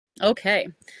Okay,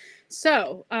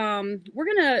 so we're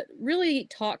gonna really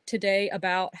talk today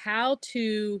about how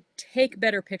to take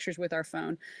better pictures with our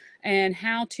phone and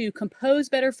how to compose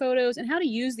better photos and how to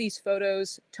use these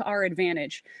photos to our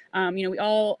advantage. We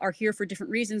all are here for different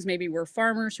reasons. Maybe we're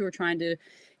farmers who are trying to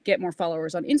get more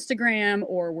followers on Instagram,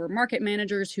 or we're market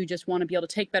managers who just want to be able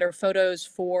to take better photos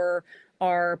for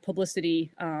our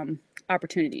publicity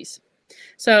opportunities.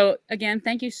 So again,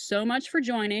 thank you so much for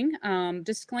joining.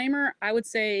 Disclaimer, I would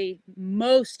say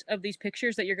most of these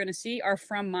pictures that you're going to see are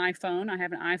from my phone. I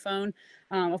have an iPhone.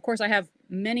 Of course, I have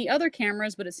many other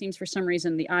cameras, but it seems for some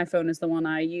reason the iPhone is the one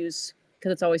I use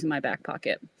because it's always in my back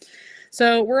pocket.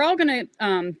 So we're all going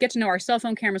to get to know our cell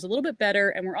phone cameras a little bit better,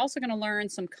 and we're also going to learn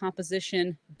some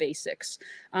composition basics.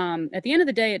 At the end of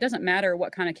the day, it doesn't matter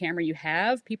what kind of camera you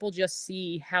have. People just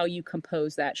see how you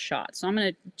compose that shot. So I'm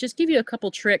going to just give you a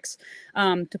couple tricks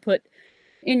to put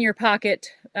in your pocket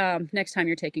next time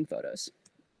you're taking photos.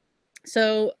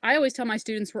 So I always tell my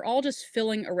students we're all just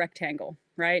filling a rectangle,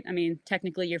 right? I mean,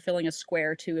 technically you're filling a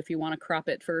square too if you want to crop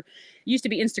it for, used to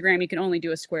be Instagram, you can only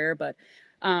do a square, but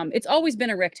it's always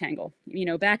been a rectangle.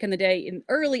 Back in the day, in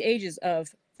early ages of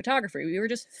photography, we were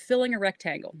just filling a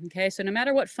rectangle, okay? So no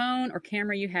matter what phone or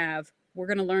camera you have, we're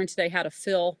gonna learn today how to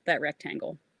fill that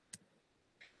rectangle.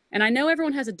 And I know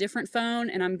everyone has a different phone,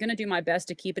 and I'm gonna do my best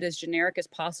to keep it as generic as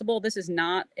possible. This is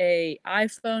not a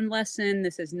iPhone lesson.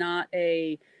 This is not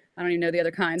a, I don't even know the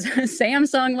other kinds,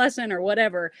 Samsung lesson or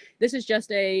whatever. This is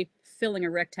just a filling a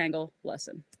rectangle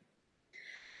lesson.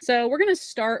 So we're going to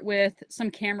start with some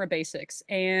camera basics.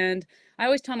 And I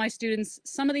always tell my students,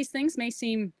 some of these things may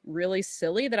seem really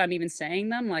silly that I'm even saying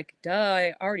them, like, duh,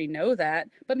 I already know that,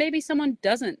 but maybe someone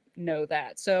doesn't know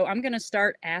that. So I'm going to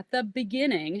start at the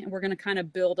beginning and we're going to kind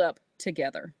of build up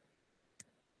together.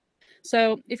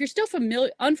 So if you're still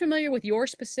unfamiliar with your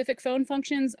specific phone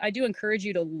functions, I do encourage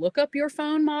you to look up your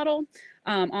phone model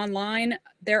online.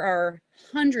 There are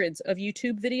hundreds of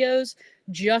YouTube videos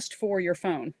just for your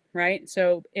phone, right?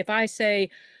 So if I say,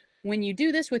 when you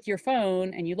do this with your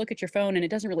phone and you look at your phone and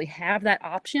it doesn't really have that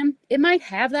option, it might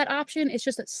have that option. It's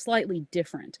just slightly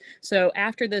different. So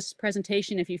after this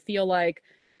presentation, if you feel like,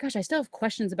 gosh, I still have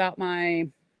questions about my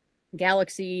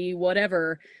Galaxy,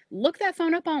 whatever, look that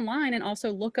phone up online and also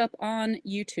look up on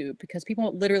YouTube because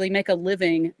people literally make a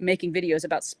living making videos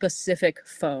about specific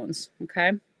phones,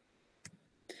 okay?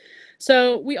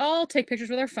 So we all take pictures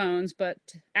with our phones, but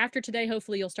after today,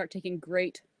 hopefully you'll start taking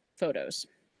great photos.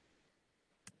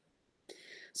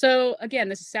 So again,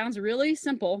 this sounds really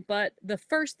simple, but the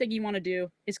first thing you want to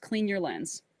do is clean your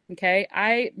lens. Okay,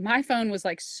 my phone was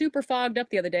like super fogged up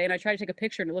the other day and I tried to take a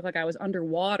picture and it looked like I was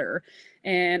underwater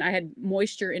and I had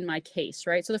moisture in my case,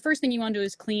 right? So the first thing you want to do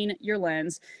is clean your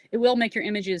lens. It will make your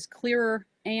images clearer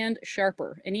and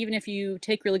sharper. And even if you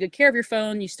take really good care of your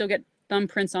phone, you still get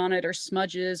thumbprints on it or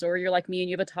smudges, or you're like me and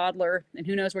you have a toddler and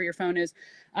who knows where your phone is.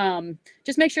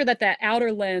 Just make sure that that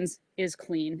outer lens is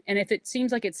clean. And if it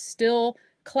seems like it's still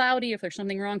cloudy, if there's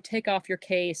something wrong, take off your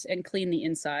case and clean the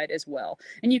inside as well.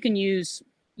 And you can use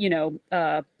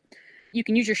you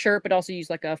can use your shirt, but also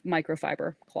use like a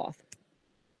microfiber cloth.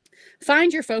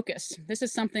 Find your focus. This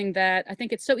is something that I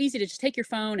think it's so easy to just take your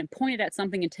phone and point it at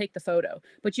something and take the photo,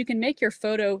 but you can make your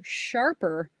photo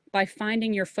sharper by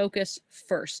finding your focus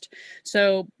first.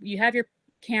 So you have your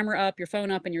camera up, your phone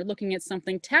up, and you're looking at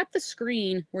something, tap the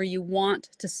screen where you want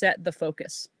to set the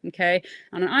focus, okay?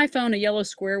 On an iPhone, a yellow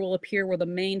square will appear where the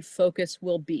main focus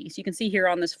will be. So you can see here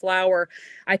on this flower,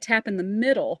 I tap in the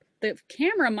middle. The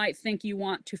camera might think you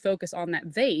want to focus on that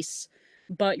vase,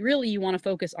 but really you want to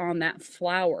focus on that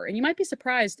flower. And you might be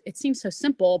surprised, it seems so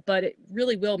simple, but it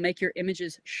really will make your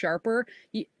images sharper.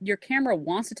 Your camera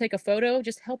wants to take a photo,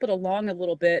 just help it along a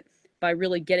little bit by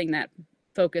really getting that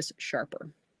focus sharper.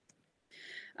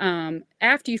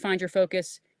 After you find your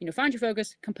focus,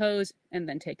 compose, and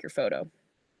then take your photo.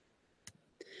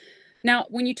 Now,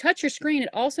 when you touch your screen, it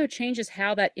also changes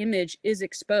how that image is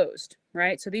exposed,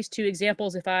 right? So these two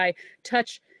examples, if I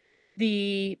touch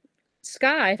the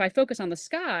sky, if I focus on the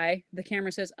sky, the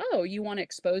camera says, oh, you want to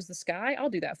expose the sky?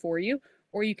 I'll do that for you.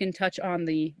 Or you can touch on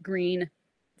the green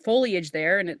foliage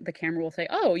there and the camera will say,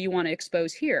 oh, you want to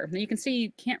expose here. Now you can see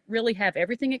you can't really have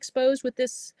everything exposed with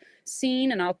this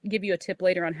scene, and I'll give you a tip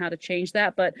later on how to change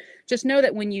that, but just know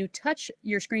that when you touch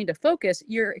your screen to focus,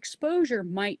 your exposure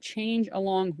might change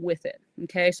along with it,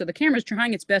 okay? So the camera's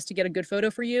trying its best to get a good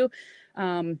photo for you.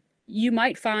 You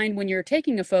might find when you're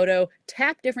taking a photo,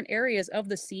 tap different areas of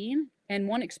the scene, and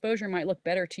one exposure might look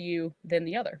better to you than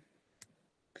the other.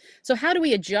 So how do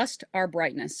we adjust our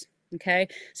brightness? Okay,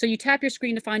 so you tap your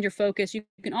screen to find your focus. You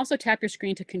can also tap your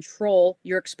screen to control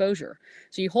your exposure.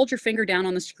 So you hold your finger down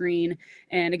on the screen,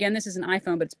 and again, this is an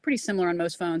iPhone, but it's pretty similar on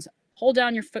most phones. Hold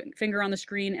down your finger on the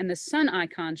screen, and the sun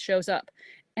icon shows up.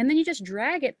 And then you just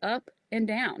drag it up and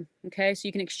down. Okay, so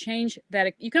you can exchange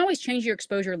that. You can always change your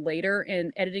exposure later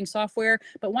in editing software,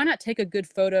 but why not take a good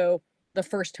photo the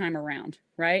first time around,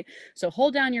 right? So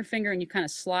hold down your finger and you kind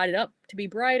of slide it up to be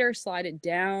brighter, slide it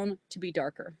down to be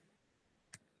darker.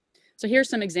 So here's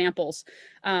some examples.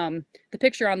 The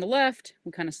picture on the left,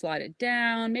 we kind of slide it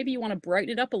down. Maybe you want to brighten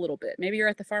it up a little bit. Maybe you're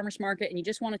at the farmer's market and you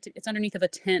just want it to, it's underneath of a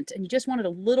tent and you just want it a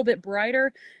little bit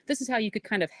brighter. This is how you could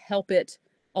kind of help it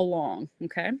along,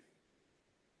 okay?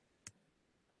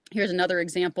 Here's another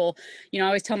example. You know, I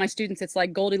always tell my students it's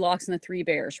like Goldilocks and the Three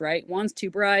Bears, right? One's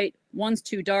too bright, one's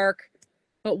too dark,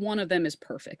 but one of them is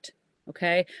perfect.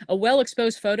 Okay, a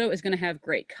well-exposed photo is going to have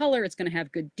great color. It's going to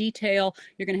have good detail.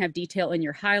 You're going to have detail in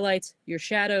your highlights, your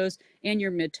shadows, and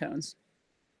your midtones.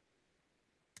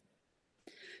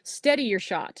 Steady your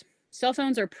shot. Cell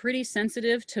phones are pretty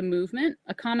sensitive to movement.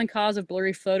 A common cause of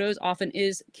blurry photos often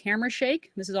is camera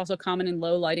shake. This is also common in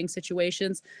low lighting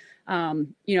situations. You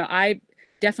know, I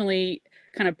definitely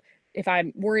kind of, if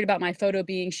I'm worried about my photo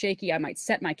being shaky, I might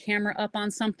set my camera up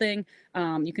on something.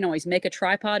 You can always make a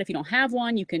tripod. If you don't have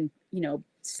one, you can, you know,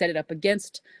 set it up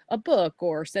against a book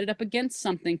or set it up against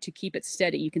something to keep it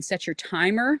steady. You can set your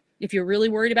timer. If you're really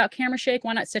worried about camera shake,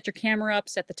 why not set your camera up,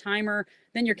 set the timer,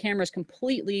 then your camera is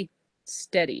completely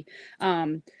steady.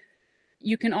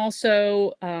 You can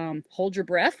also hold your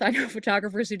breath. I know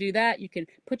photographers who do that. You can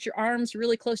put your arms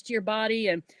really close to your body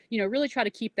and, you know, really try to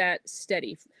keep that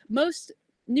steady. Most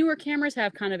newer cameras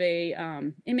have kind of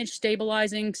a image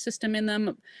stabilizing system in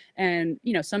them, and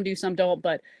you know, some do, some don't,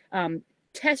 but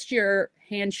test your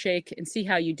handshake and see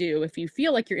how you do. If you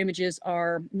feel like your images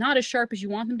are not as sharp as you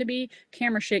want them to be,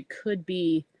 camera shake could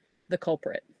be the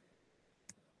culprit.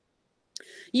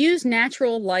 Use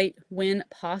natural light when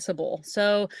possible.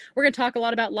 So we're going to talk a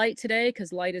lot about light today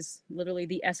because light is literally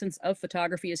the essence of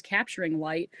photography, is capturing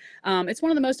light. It's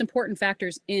one of the most important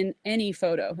factors in any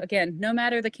photo. Again, no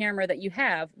matter the camera that you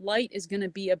have, light is going to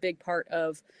be a big part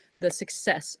of the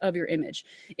success of your image.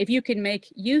 If you can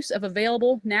make use of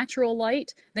available natural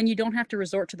light, then you don't have to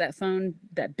resort to that phone,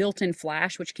 that built-in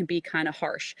flash, which can be kind of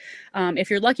harsh.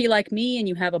 If you're lucky like me and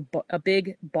you have a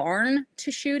big barn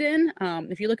to shoot in,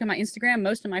 if you look at my Instagram,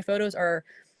 most of my photos are,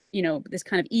 you know, this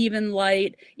kind of even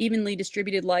light, evenly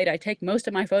distributed light. I take most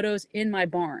of my photos in my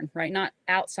barn, right? Not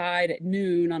outside at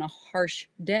noon on a harsh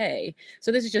day.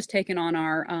 So this is just taken on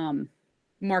our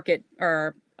market,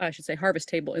 or I should say harvest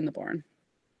table in the barn.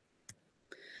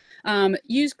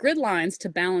 Use grid lines to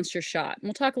balance your shot. And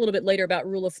we'll talk a little bit later about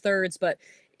rule of thirds, but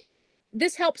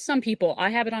this helps some people. I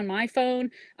have it on my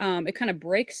phone. It kind of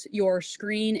breaks your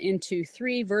screen into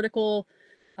 3 vertical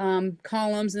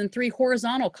columns and 3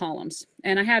 horizontal columns.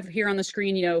 And I have here on the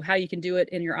screen, you know, how you can do it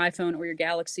in your iPhone or your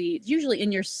Galaxy. It's usually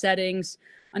in your settings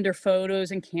under photos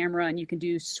and camera, and you can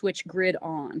do switch grid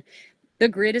on. The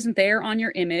grid isn't there on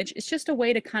your image. It's just a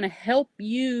way to kind of help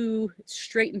you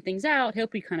straighten things out,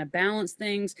 help you kind of balance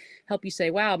things, help you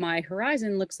say, wow, my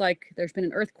horizon looks like there's been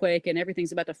an earthquake and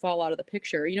everything's about to fall out of the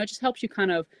picture. You know, it just helps you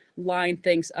kind of line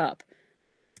things up.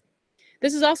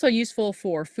 This is also useful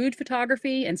for food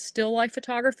photography and still life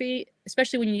photography,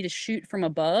 especially when you need to shoot from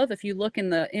above. If you look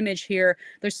in the image here,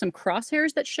 there's some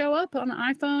crosshairs that show up on the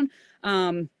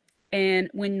iPhone. And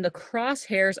when the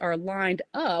crosshairs are lined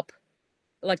up,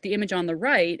 like the image on the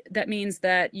right, that means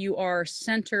that you are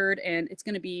centered and it's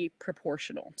going to be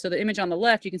proportional. So the image on the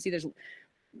left, you can see there's,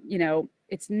 you know,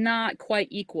 it's not quite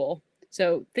equal.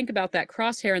 So think about that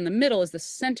crosshair in the middle is the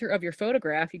center of your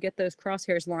photograph. You get those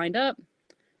crosshairs lined up,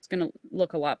 it's going to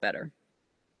look a lot better.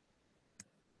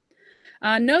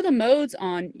 Know the modes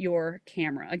on your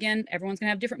camera. Again, everyone's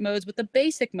gonna have different modes, but the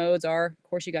basic modes are, of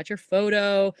course, you got your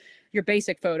photo, your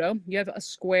basic photo. You have a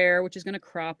square, which is gonna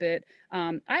crop it.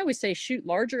 I always say shoot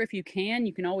larger if you can.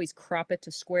 You can always crop it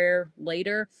to square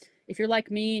later. If you're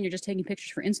like me and you're just taking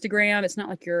pictures for Instagram, it's not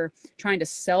like you're trying to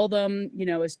sell them, you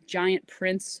know, as giant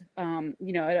prints,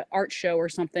 you know, at an art show or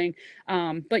something.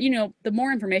 But, you know, the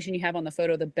more information you have on the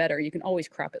photo, the better. You can always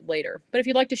crop it later. But if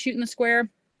you'd like to shoot in the square,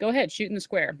 go ahead, shoot in the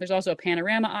square. There's also a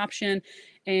panorama option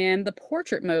and the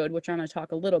portrait mode, which I'm going to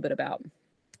talk a little bit about.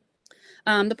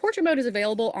 The portrait mode is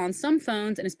available on some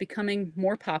phones and it's becoming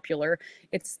more popular.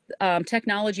 It's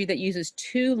technology that uses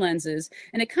 2 lenses,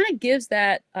 and it kind of gives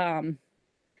that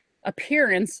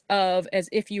appearance of as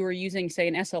if you were using, say,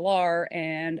 an SLR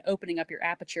and opening up your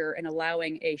aperture and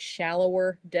allowing a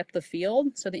shallower depth of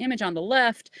field. So the image on the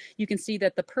left, you can see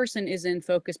that the person is in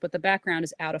focus, but the background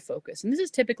is out of focus. And this is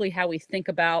typically how we think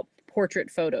about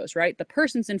portrait photos, right? The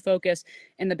person's in focus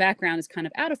and the background is kind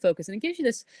of out of focus. And it gives you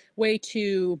this way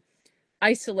to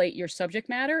isolate your subject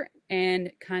matter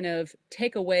and kind of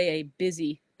take away a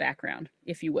busy background,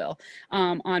 if you will.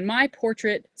 On my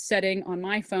portrait setting on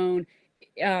my phone,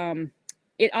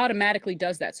 it automatically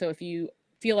does that. So if you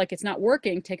feel like it's not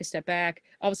working, take a step back.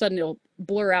 All of a sudden, it'll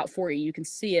blur out for you. You can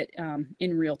see it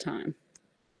in real time.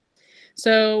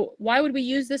 So why would we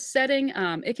use this setting?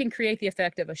 It can create the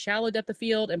effect of a shallow depth of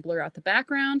field and blur out the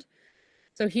background.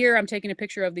 So here I'm taking a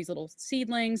picture of these little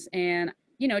seedlings and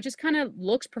it just kind of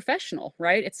looks professional,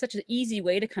 right? It's such an easy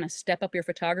way to kind of step up your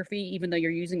photography, even though you're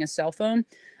using a cell phone.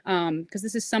 Because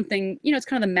this is something, it's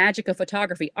kind of the magic of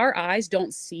photography. Our eyes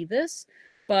don't see this,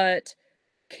 but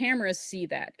cameras see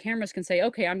that. Cameras can say,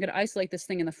 okay, I'm going to isolate this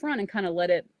thing in the front and kind of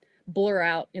let it blur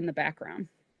out in the background.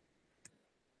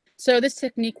 So this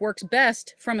technique works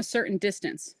best from a certain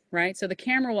distance, right? So the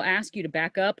camera will ask you to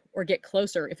back up or get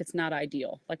closer if it's not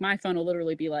ideal. Like my phone will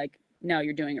literally be like, no,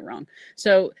 you're doing it wrong.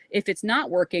 So if it's not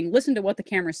working, listen to what the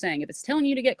camera's saying. If it's telling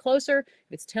you to get closer,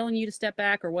 if it's telling you to step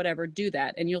back or whatever, do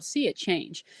that and you'll see it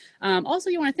change. Also,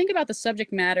 you want to think about the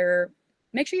subject matter.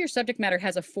 Make sure your subject matter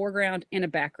has a foreground and a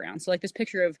background. So like this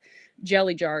picture of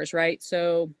jelly jars, right?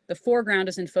 So the foreground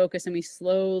is in focus and we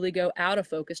slowly go out of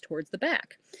focus towards the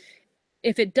back.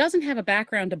 If it doesn't have a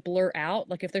background to blur out,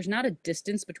 like if there's not a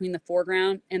distance between the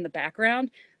foreground and the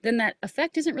background, then that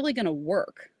effect isn't really going to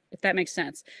work, if that makes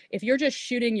sense. If you're just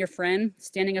shooting your friend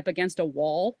standing up against a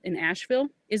wall in Asheville,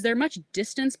 is there much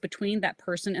distance between that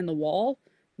person and the wall?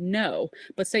 No.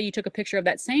 But say you took a picture of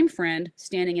that same friend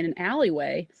standing in an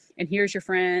alleyway, and here's your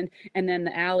friend, and then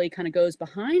the alley kind of goes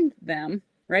behind them,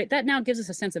 right? That now gives us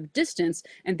a sense of distance,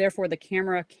 and therefore the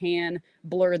camera can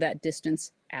blur that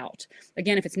distance out.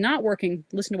 Again, if it's not working,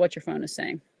 listen to what your phone is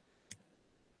saying.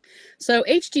 So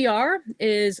HDR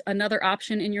is another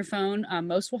option in your phone.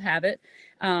 Most will have it.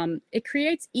 It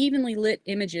creates evenly lit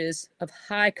images of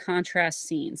high contrast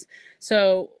scenes.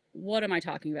 So what am I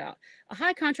talking about? A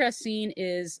high contrast scene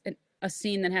is a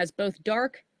scene that has both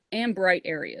dark and bright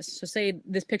areas. So say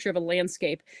this picture of a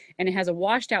landscape and it has a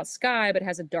washed out sky, but it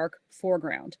has a dark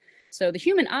foreground. So the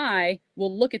human eye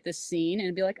will look at this scene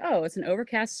and be like, oh, it's an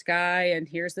overcast sky and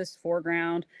here's this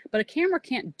foreground. But a camera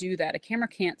can't do that. A camera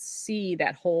can't see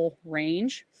that whole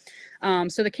range.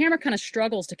 So the camera kind of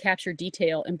struggles to capture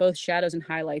detail in both shadows and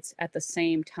highlights at the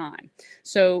same time.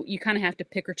 So you kind of have to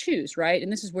pick or choose, right?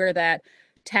 And this is where that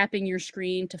tapping your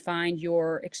screen to find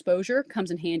your exposure comes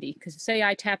in handy. Because say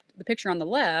I tap the picture on the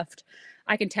left,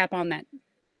 I can tap on that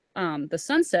the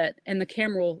sunset and the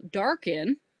camera will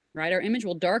darken, right? Our image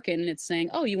will darken and it's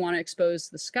saying, oh, you want to expose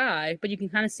the sky, but you can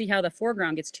kind of see how the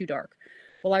foreground gets too dark.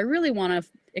 Well, I really want to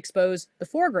expose the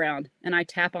foreground, and I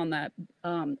tap on that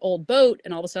old boat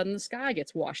and all of a sudden the sky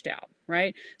gets washed out,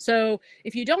 right? So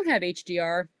if you don't have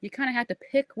HDR, you kind of have to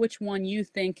pick which one you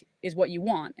think is what you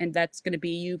want, and that's going to be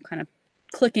you kind of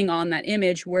clicking on that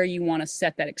image where you want to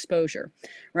set that exposure,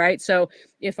 right? So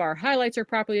if our highlights are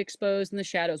properly exposed, then the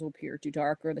shadows will appear too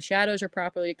dark, or the shadows are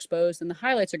properly exposed and the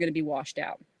highlights are going to be washed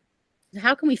out.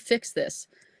 How can we fix this?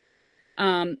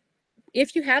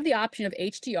 If you have the option of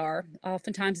HDR,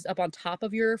 oftentimes it's up on top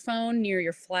of your phone near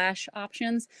your flash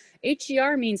options.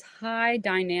 HDR means high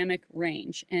dynamic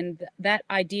range. And that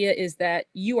idea is that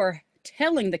you are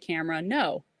telling the camera,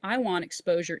 no, I want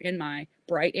exposure in my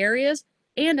bright areas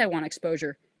and I want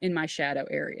exposure in my shadow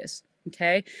areas.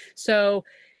 Okay. So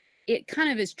it kind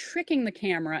of is tricking the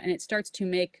camera and it starts to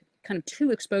make kind of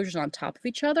two exposures on top of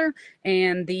each other.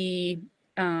 And the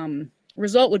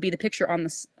result would be the picture on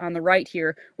the right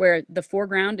here, where the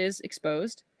foreground is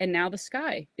exposed and now the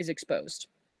sky is exposed.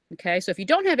 Okay, so if you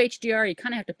don't have HDR, you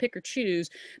kind of have to pick or choose.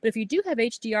 But if you do have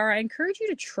HDR, I encourage you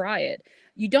to try it.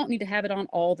 You don't need to have it on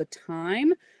all the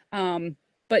time.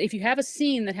 But if you have a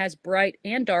scene that has bright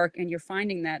and dark and you're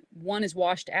finding that one is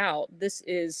washed out, this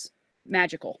is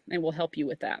magical and will help you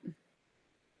with that.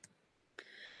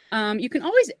 You can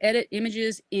always edit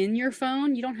images in your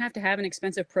phone. You don't have to have an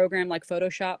expensive program like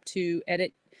Photoshop to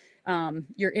edit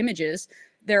your images.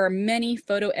 There are many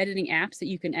photo editing apps that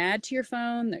you can add to your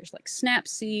phone. There's like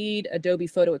Snapseed, Adobe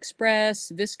Photo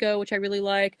Express, Visco, which I really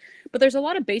like. But there's a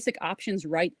lot of basic options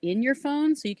right in your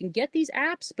phone. So you can get these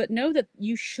apps, but know that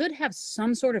you should have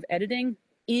some sort of editing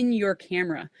in your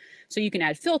camera. So you can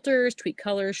add filters, tweak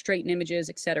colors, straighten images,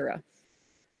 etc.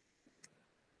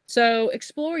 So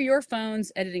explore your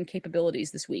phone's editing capabilities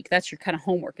this week. That's your kind of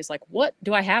homework, is like, what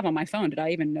do I have on my phone? Did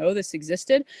I even know this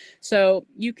existed? So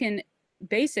you can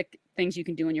basic things you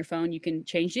can do on your phone. You can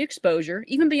change the exposure,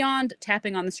 even beyond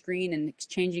tapping on the screen and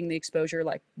changing the exposure,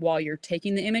 like while you're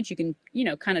taking the image. You can,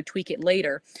 kind of tweak it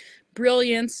later.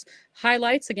 Brilliance,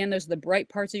 highlights, again, those are the bright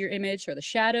parts of your image, or the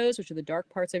shadows, which are the dark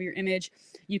parts of your image.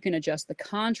 You can adjust the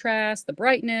contrast, the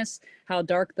brightness, how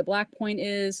dark the black point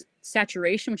is,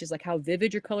 saturation, which is like how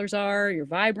vivid your colors are, your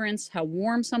vibrance, how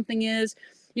warm something is.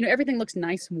 Everything looks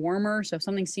nice, warmer. So if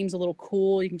something seems a little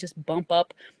cool, you can just bump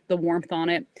up the warmth on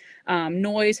it.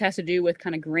 Noise has to do with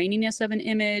kind of graininess of an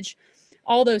image.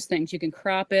 All those things, you can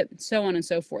crop it, so on and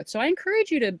so forth. So I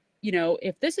encourage you to,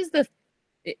 if this is the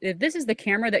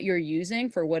camera that you're using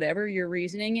for whatever your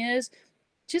reasoning is,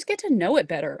 just get to know it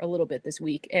better a little bit this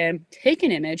week and take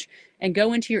an image and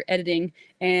go into your editing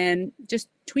and just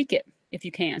tweak it if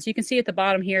you can. So you can see at the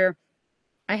bottom here,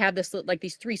 I have this, like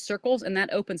these 3 circles, and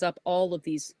that opens up all of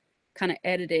these kind of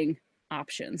editing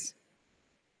options.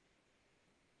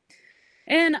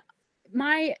 And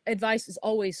my advice is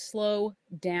always slow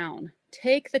down.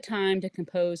 Take the time to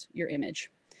compose your image.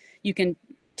 You can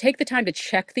take the time to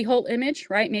check the whole image,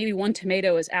 right? Maybe one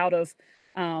tomato is out of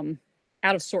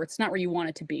sorts, not where you want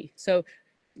it to be. So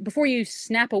before you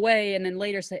snap away and then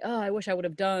later say, oh, I wish I would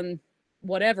have done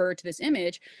whatever to this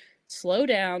image, slow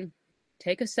down,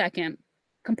 take a second,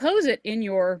 compose it in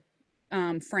your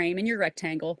frame, in your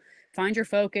rectangle, find your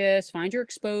focus, find your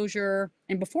exposure.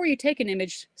 And before you take an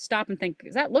image, stop and think,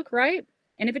 does that look right?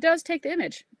 And if it does, take the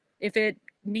image. If it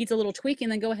needs a little tweaking,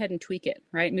 then go ahead and tweak it,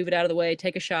 right? Move it out of the way,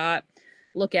 take a shot,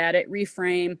 look at it,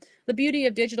 reframe. The beauty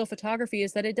of digital photography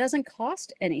is that it doesn't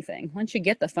cost anything. Once you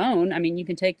get the phone, I mean, you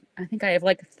can take, I think I have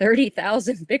like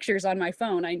 30,000 pictures on my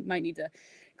phone. I might need to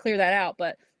clear that out.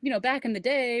 But, back in the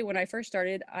day when I first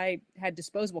started, I had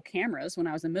disposable cameras when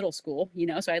I was in middle school,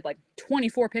 so I had like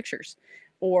 24 pictures.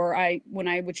 Or when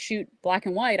I would shoot black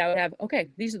and white, I would have, okay,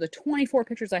 these are the 24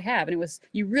 pictures I have. And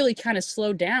you really kind of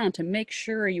slowed down to make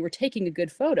sure you were taking a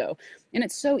good photo. And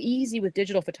it's so easy with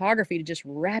digital photography to just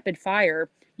rapid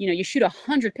fire. You shoot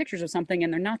 100 pictures of something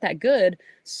and they're not that good.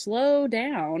 Slow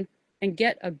down and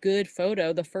get a good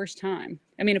photo the first time.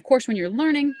 I mean, of course, when you're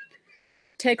learning,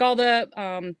 take all the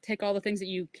things that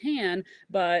you can,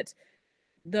 but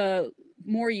the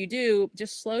more you do,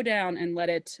 just slow down and let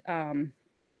it kind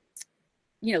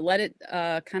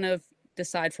of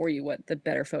decide for you what the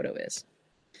better photo is.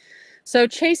 So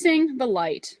chasing the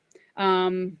light.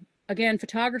 Again,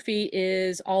 photography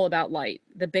is all about light.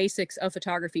 The basics of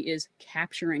photography is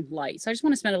capturing light. So I just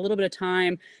want to spend a little bit of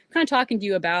time kind of talking to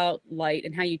you about light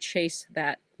and how you chase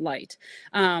that light.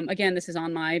 Again, this is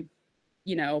on my,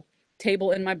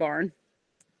 table in my barn.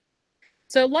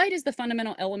 So light is the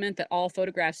fundamental element that all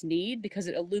photographs need because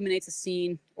it illuminates a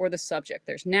scene or the subject.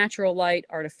 There's natural light,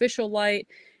 artificial light,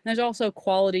 and there's also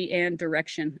quality and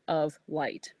direction of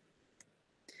light.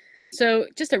 So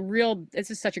this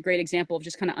is such a great example of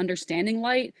just kind of understanding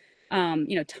light.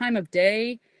 Time of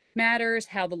day matters,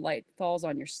 how the light falls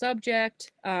on your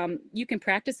subject. You can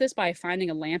practice this by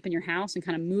finding a lamp in your house and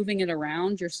kind of moving it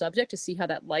around your subject to see how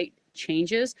that light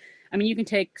changes. I mean, you can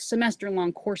take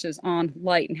semester-long courses on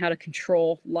light and how to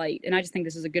control light. And I just think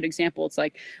this is a good example. It's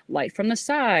like light from the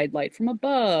side, light from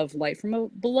above, light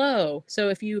from below. So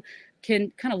if you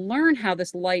can kind of learn how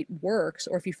this light works,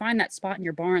 or if you find that spot in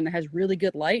your barn that has really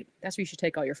good light, that's where you should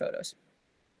take all your photos.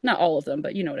 Not all of them,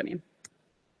 but you know what I mean.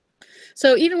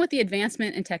 So even with the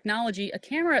advancement in technology, a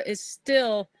camera is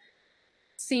still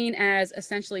seen as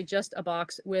essentially just a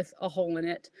box with a hole in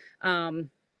it.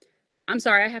 I'm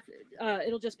sorry, I have to,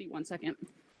 it'll just be 1 second.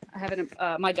 I haven't,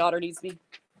 my daughter needs me.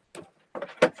 Yeah,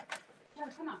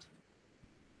 come on.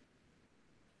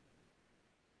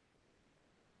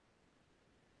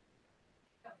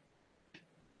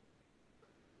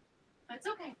 It's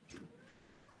okay.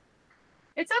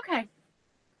 It's okay.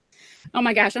 Oh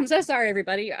my gosh, I'm so sorry,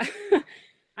 everybody.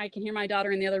 I can hear my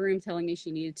daughter in the other room telling me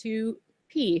she needed to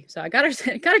pee, so I got her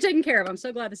taken care of. I'm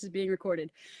so glad this is being recorded.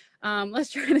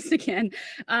 Let's try this again.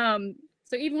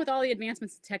 So even with all the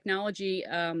advancements in technology,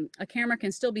 a camera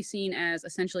can still be seen as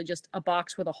essentially just a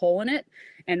box with a hole in it,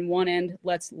 and one end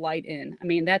lets light in. I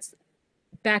mean, that's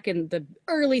back in the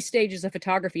early stages of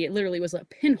photography. It literally was a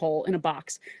pinhole in a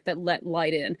box that let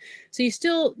light in. So you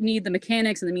still need the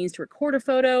mechanics and the means to record a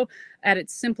photo at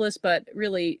its simplest, but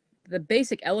really the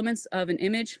basic elements of an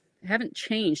image haven't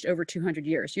changed over 200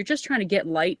 years. You're just trying to get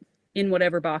light in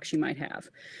whatever box you might have.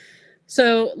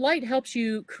 So light helps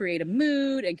you create a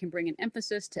mood and can bring an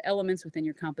emphasis to elements within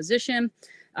your composition.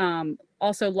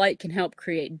 Also, light can help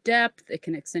create depth. It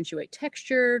can accentuate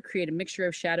texture, create a mixture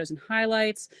of shadows and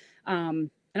highlights. And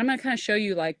I'm going to kind of show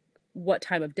you like what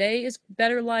time of day is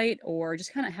better light, or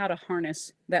just kind of how to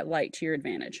harness that light to your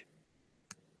advantage.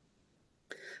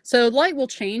 So light will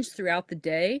change throughout the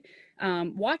day.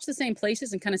 Watch the same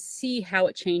places and kind of see how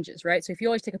it changes, right? So if you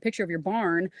always take a picture of your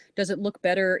barn, does it look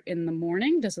better in the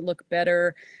morning? Does it look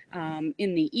better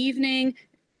in the evening?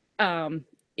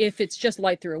 If it's just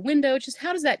light through a window, just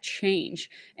how does that change?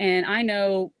 And I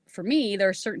know for me, there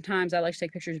are certain times I like to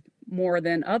take pictures more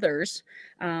than others.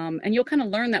 And you'll kind of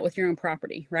learn that with your own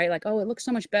property, right? Like, oh, it looks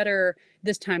so much better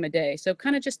this time of day. So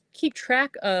kind of just keep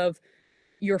track of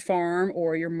your farm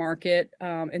or your market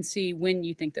and see when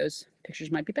you think those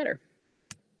pictures might be better.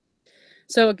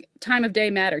 So time of day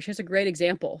matters. Here's a great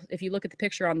example. If you look at the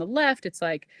picture on the left, it's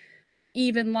like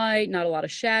even light, not a lot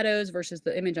of shadows, versus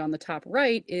the image on the top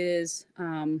right is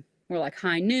more like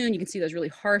high noon. You can see those really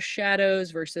harsh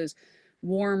shadows versus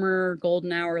warmer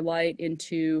golden hour light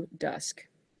into dusk.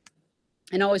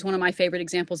 And always one of my favorite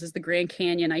examples is the Grand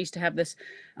Canyon. I used to have this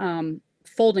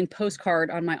folding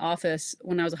postcard on my office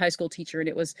when I was a high school teacher, and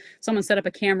it was someone set up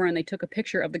a camera and they took a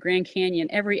picture of the Grand Canyon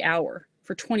every hour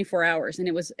for 24 hours, and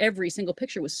it was every single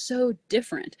picture was so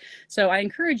different. So I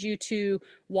encourage you to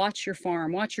watch your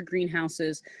farm, watch your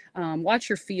greenhouses, watch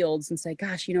your fields, and say,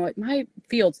 gosh, you know what, my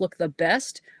fields look the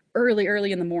best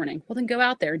early in the morning. Well, then go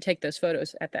out there and take those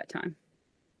photos at that time.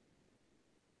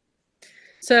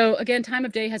 So again, time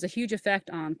of day has a huge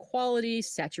effect on quality,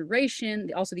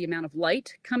 saturation, also the amount of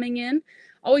light coming in.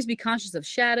 Always be conscious of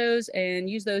shadows and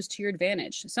use those to your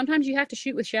advantage. Sometimes you have to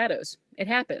shoot with shadows. It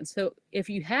happens. So if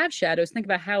you have shadows, think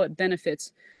about how it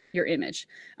benefits your image.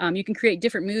 You can create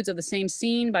different moods of the same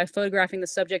scene by photographing the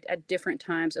subject at different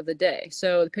times of the day.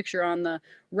 So the picture on the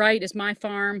right is my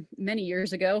farm many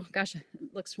years ago. Gosh, it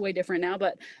looks way different now,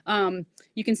 but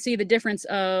you can see the difference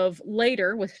of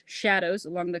later with shadows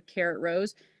along the carrot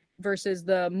rows versus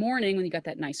the morning when you got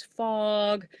that nice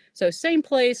fog. So same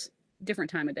place, different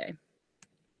time of day.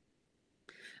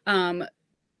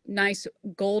 Nice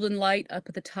golden light up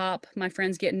at the top, my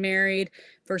friend's getting married,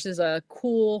 versus a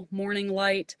cool morning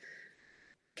light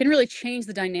can really change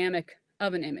the dynamic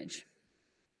of an image.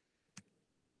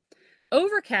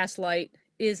 Overcast light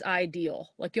is ideal.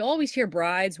 Like you always hear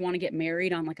brides want to get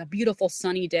married on like a beautiful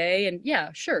sunny day. And yeah,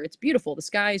 sure, it's beautiful. The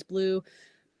sky is blue,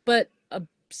 but a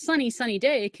sunny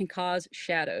day can cause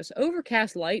shadows.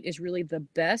 Overcast light is really the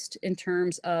best in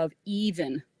terms of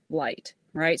even light,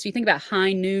 right? So you think about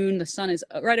high noon, the sun is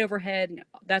right overhead.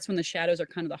 That's when the shadows are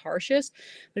kind of the harshest.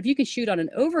 But if you can shoot on an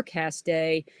overcast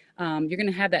day, you're going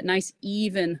to have that nice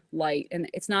even light and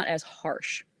it's not as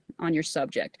harsh on your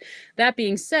subject. That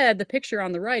being said, the picture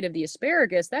on the right of the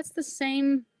asparagus, that's the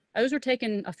same. Those were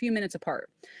taken a few minutes apart.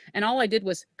 And all I did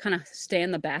was kind of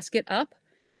stand the basket up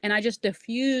and I just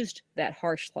diffused that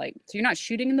harsh light. So you're not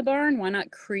shooting in the barn. Why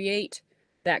not create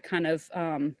that kind of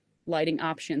lighting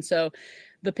option? So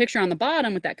the picture on the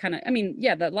bottom with that kind of, I mean,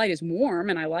 yeah, the light is warm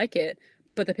and I like it,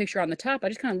 but the picture on the top, I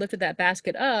just kind of lifted that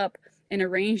basket up and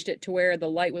arranged it to where the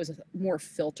light was more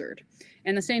filtered.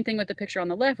 And the same thing with the picture on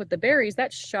the left with the berries,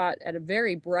 that's shot at a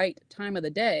very bright time of the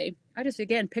day. I just,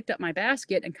 again, picked up my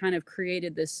basket and kind of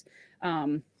created this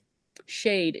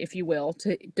shade, if you will,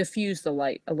 to diffuse the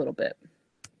light a little bit.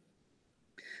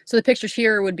 So the pictures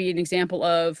here would be an example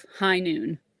of high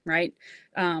noon, right?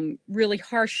 Really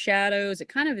harsh shadows. It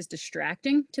kind of is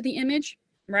distracting to the image,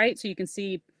 right? So you can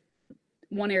see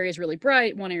one area is really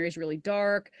bright, one area is really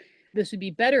dark. This would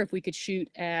be better if we could shoot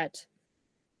at,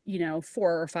 4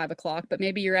 or 5 o'clock, but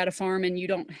maybe you're at a farm and you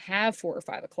don't have 4 or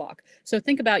 5 o'clock. So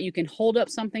think about, you can hold up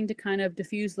something to kind of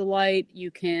diffuse the light.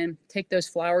 You can take those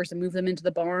flowers and move them into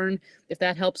the barn if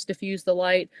that helps diffuse the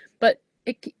light. But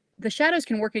the shadows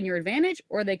can work in your advantage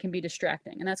or they can be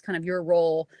distracting. And that's kind of your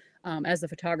role as the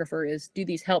photographer is, do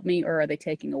these help me or are they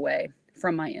taking away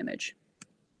from my image?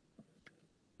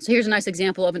 So here's a nice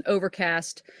example of an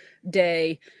overcast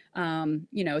day.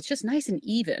 It's just nice and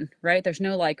even, right? There's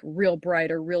no like real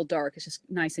bright or real dark. It's just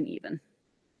nice and even.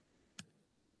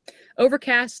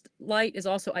 Overcast light is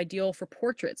also ideal for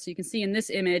portraits. So you can see in this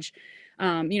image,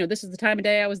 this is the time of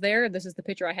day I was there. This is the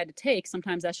picture I had to take.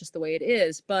 Sometimes that's just the way it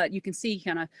is, but you can see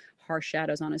kind of harsh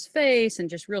shadows on his face and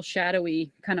just real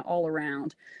shadowy kind of all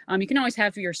around. You can always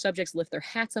have your subjects lift their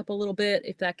hats up a little bit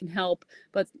if that can help,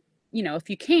 but if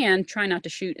you can, try not to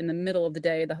shoot in the middle of the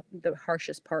day, the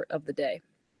harshest part of the day.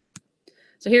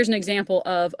 So here's an example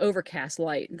of overcast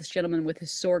light. This gentleman with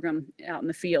his sorghum out in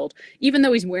the field. Even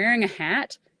though he's wearing a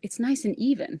hat, it's nice and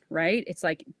even, right? It's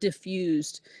like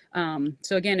diffused.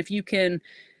 So again, if you can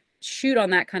shoot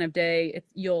on that kind of day,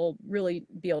 you'll really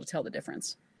be able to tell the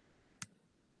difference.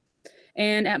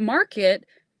 And at market,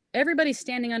 everybody's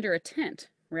standing under a tent,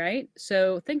 right?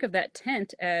 So think of that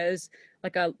tent as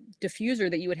like a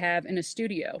diffuser that you would have in a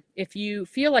studio. If you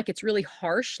feel like it's really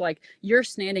harsh, like you're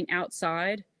standing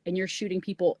outside and you're shooting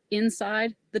people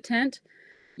inside the tent,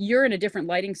 you're in a different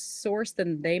lighting source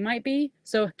than they might be.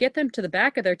 So get them to the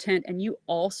back of their tent and you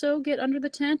also get under the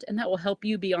tent, and that will help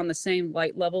you be on the same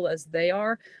light level as they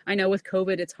are. I know with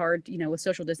COVID, it's hard, with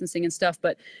social distancing and stuff,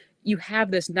 but you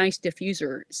have this nice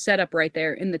diffuser set up right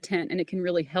there in the tent, and it can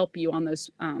really help you on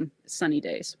those sunny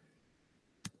days.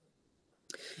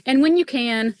 And when you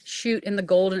can, shoot in the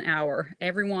golden hour.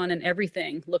 Everyone and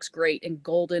everything looks great in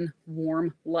golden,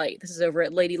 warm light. This is over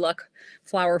at Lady Luck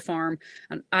Flower Farm.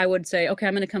 And I would say, okay,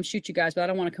 I'm going to come shoot you guys, but I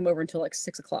don't want to come over until like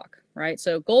 6 o'clock, right?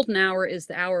 So golden hour is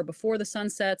the hour before the sun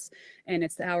sets, and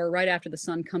it's the hour right after the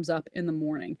sun comes up in the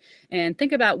morning. And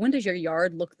think about, when does your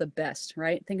yard look the best,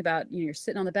 right? Think about, you're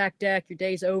sitting on the back deck, your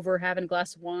day's over, having a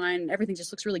glass of wine, and everything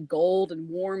just looks really gold and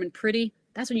warm and pretty.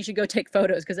 That's when you should go take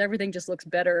photos, because everything just looks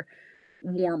better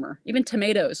warmer. Even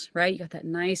tomatoes, right? You got that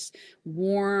nice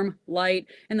warm light.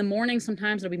 In the morning,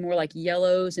 sometimes it'll be more like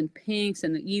yellows and pinks.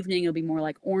 In the evening, it'll be more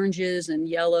like oranges and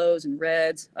yellows and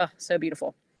reds. Oh, so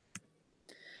beautiful.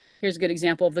 Here's a good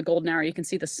example of the golden hour. You can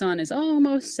see the sun is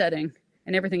almost setting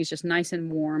and everything is just nice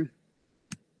and warm.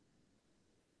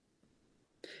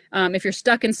 If you're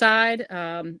stuck inside,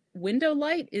 window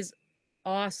light is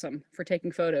awesome for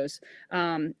taking photos.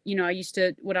 I used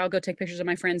to, when I'll go take pictures of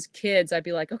my friends' kids, I'd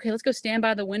be like, okay, let's go stand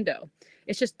by the window.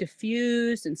 It's just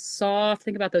diffused and soft.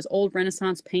 Think about those old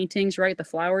Renaissance paintings, right? The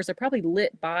flowers are probably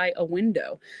lit by a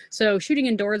window. So shooting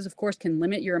indoors, of course, can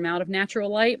limit your amount of natural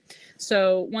light.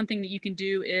 So one thing that you can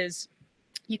do is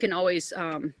you can always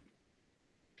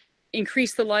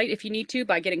increase the light if you need to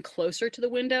by getting closer to the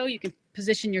window. You can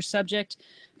position your subject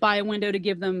by a window to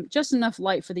give them just enough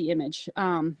light for the image.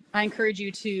 I encourage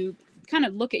you to kind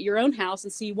of look at your own house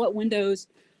and see what windows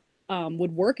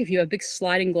would work. If you have a big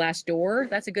sliding glass door,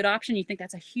 that's a good option. You think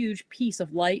that's a huge piece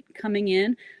of light coming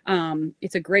in.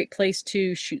 It's a great place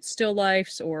to shoot still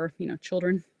lifes or,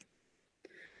 children.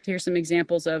 Here's some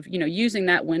examples of, using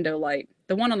that window light.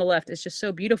 The one on the left is just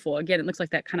so beautiful. Again, it looks like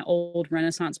that kind of old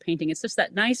Renaissance painting. It's just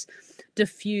that nice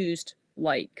diffused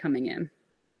light coming in.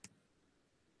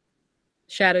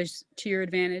 Shadows to your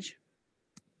advantage.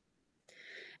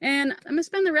 And I'm going to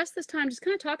spend the rest of this time just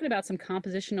kind of talking about some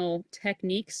compositional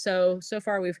techniques. So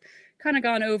far we've kind of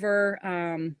gone over,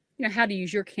 how to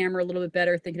use your camera a little bit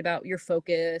better, thinking about your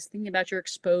focus, thinking about your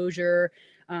exposure,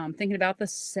 thinking about the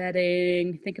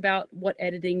setting, think about what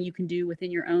editing you can do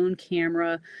within your own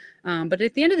camera. But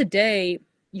at the end of the day,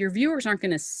 your viewers aren't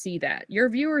going to see that. Your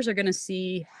viewers are going to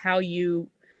see how you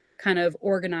kind of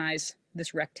organize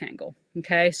this rectangle.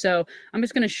 Okay, so I'm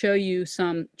just going to show you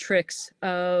some tricks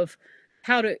of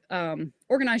how to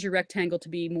organize your rectangle to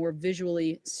be more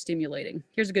visually stimulating.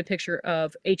 Here's a good picture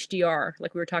of HDR,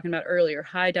 like we were talking about earlier,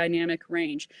 high dynamic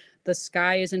range. The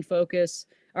sky is in focus,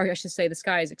 or I should say the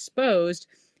sky is exposed,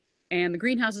 and the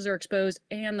greenhouses are exposed,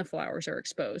 and the flowers are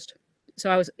exposed. So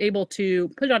I was able to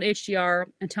put it on HDR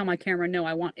and tell my camera, no,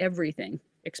 I want everything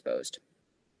exposed.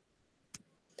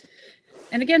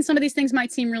 And again, some of these things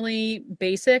might seem really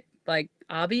basic, like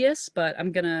obvious, but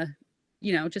I'm gonna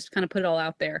just kind of put it all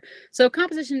out there. So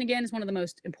composition, again, is one of the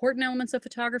most important elements of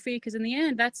photography, because in the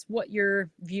end, that's what your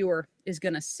viewer is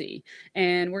going to see.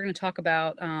 And we're going to talk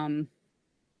about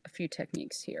a few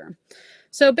techniques here.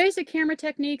 So basic camera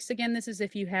techniques, again, this is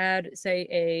if you had, say,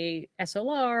 a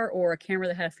SLR or a camera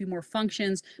that had a few more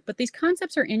functions, but these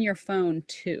concepts are in your phone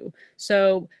too.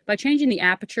 So by changing the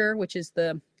aperture, which is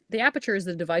the aperture is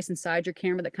the device inside your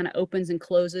camera that kind of opens and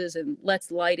closes and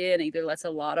lets light in, either lets a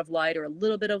lot of light or a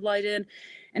little bit of light in.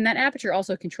 And that aperture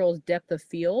also controls depth of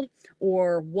field,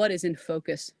 or what is in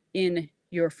focus in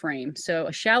your frame. So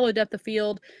a shallow depth of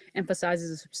field emphasizes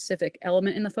a specific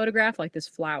element in the photograph, like this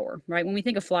flower, right? When we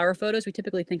think of flower photos, we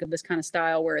typically think of this kind of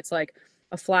style where it's like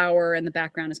a flower and the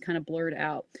background is kind of blurred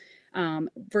out.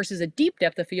 Versus a deep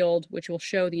depth of field, which will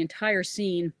show the entire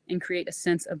scene and create a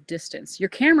sense of distance. Your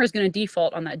camera is going to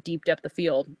default on that deep depth of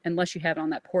field unless you have it on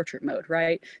that portrait mode,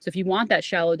 right? So if you want that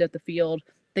shallow depth of field,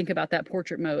 think about that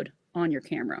portrait mode on your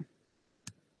camera.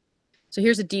 So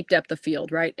here's a deep depth of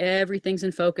field, right? Everything's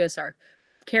in focus. Our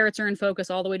carrots are in focus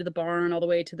all the way to the barn, all the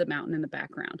way to the mountain in the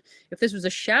background. If this was a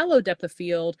shallow depth of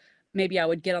field, maybe I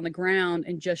would get on the ground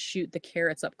and just shoot the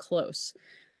carrots up close.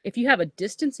 If you have a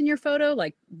distance in your photo,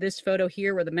 like this photo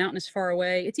here where the mountain is far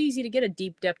away, it's easy to get a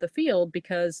deep depth of field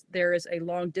because there is a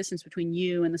long distance between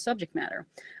you and the subject matter.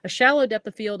 A shallow depth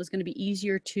of field is going to be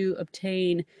easier to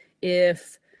obtain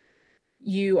if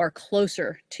you are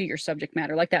closer to your subject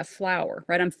matter, like that flower,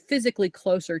 right? I'm physically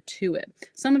closer to it.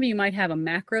 Some of you might have a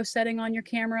macro setting on your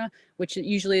camera, which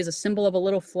usually is a symbol of a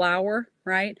little flower,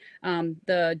 right?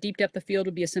 The deep depth of field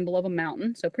would be a symbol of a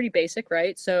mountain, so pretty basic,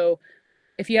 right? So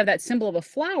if you have that symbol of a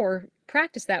flower,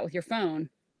 practice that with your phone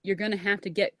you're going to have to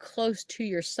get close to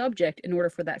your subject in order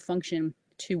for that function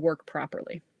to work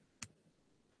properly.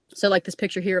 So like this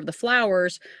picture here of the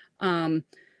flowers,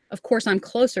 of course, I'm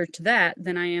closer to that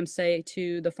than I am, say,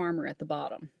 to the farmer at the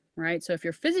bottom, right? So if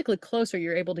you're physically closer,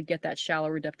 you're able to get that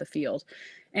shallower depth of field.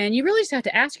 And you really just have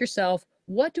to ask yourself,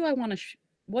 what do I want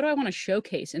to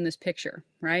showcase in this picture,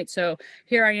 right? So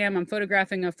here I am, I'm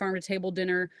photographing a farm to table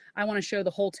dinner. I want to show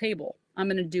the whole table. I'm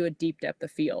going to do a deep depth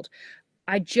of field.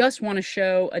 I just want to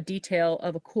show a detail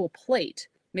of a cool plate.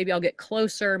 Maybe I'll get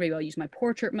closer, maybe I'll use my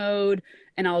portrait mode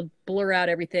and I'll blur out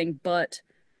everything but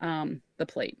the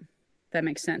plate. If that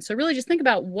makes sense. So really just think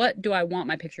about, what do I want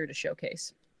my picture to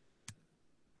showcase?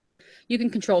 You can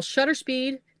control shutter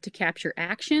speed to capture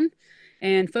action,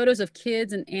 and photos of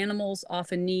kids and animals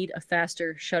often need a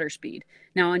faster shutter speed.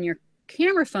 Now on your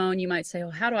camera phone, you might say,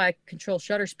 well, how do I control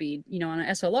shutter speed? You know, on an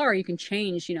SLR, you can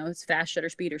change, you know, it's fast shutter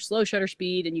speed or slow shutter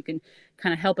speed, and you can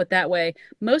kind of help it that way.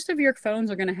 Most of your phones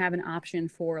are going to have an option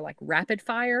for like rapid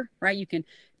fire, right? You can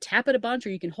tap it a bunch,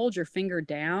 or you can hold your finger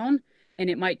down, and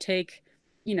it might take,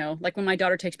 you know, like when my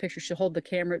daughter takes pictures, she'll hold the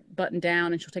camera button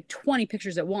down and she'll take 20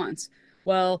 pictures at once.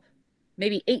 Well,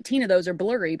 maybe 18 of those are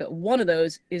blurry, but one of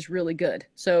those is really good.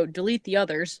 So delete the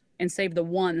others and save the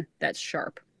one that's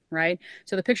sharp, right?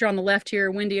 So the picture on the left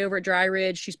here, Wendy over at Dry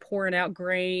Ridge, she's pouring out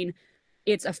grain.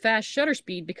 It's a fast shutter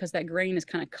speed because that grain is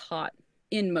kind of caught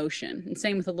in motion. And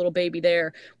same with the little baby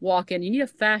there walking. You need a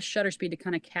fast shutter speed to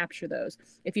kind of capture those.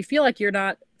 If you feel like you're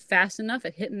not fast enough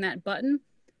at hitting that button,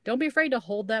 don't be afraid to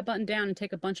hold that button down and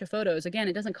take a bunch of photos. Again,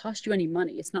 it doesn't cost you any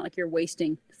money. It's not like you're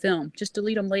wasting film. Just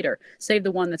delete them later. Save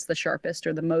the one that's the sharpest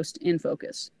or the most in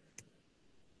focus.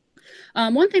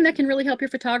 One thing that can really help your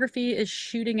photography is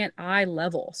shooting at eye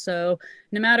level. So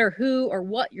no matter who or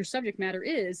what your subject matter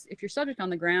is, if your subject on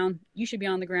the ground, you should be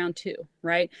on the ground too,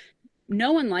 right?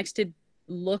 No one likes to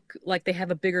look like they have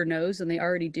a bigger nose than they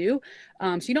already do.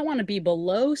 So you don't want to be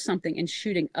below something and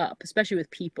shooting up, especially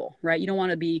with people, right? You don't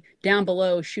want to be down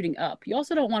below shooting up. You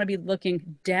also don't want to be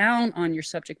looking down on your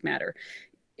subject matter.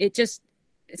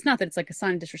 It's not that it's like a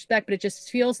sign of disrespect, but it just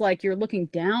feels like you're looking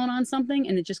down on something,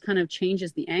 and it just kind of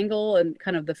changes the angle and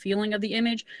kind of the feeling of the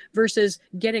image, versus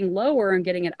getting lower and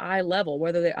getting at eye level,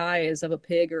 whether the eye is of a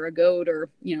pig or a goat or,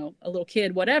 you know, a little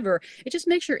kid, whatever. It just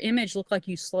makes your image look like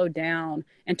you slowed down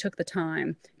and took the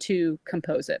time to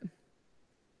compose it.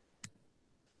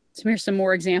 So here's some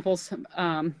more examples.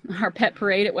 Our pet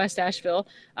parade at West Asheville.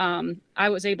 I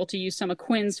was able to use some of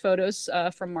Quinn's photos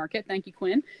from Market. Thank you,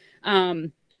 Quinn.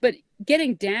 But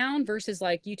getting down versus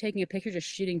like you taking a picture just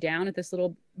shooting down at this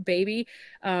little baby,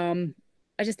 I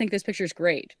just think this picture is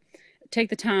great. Take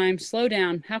the time, slow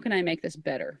down. How can I make this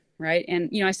better, right? And,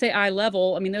 you know, I say eye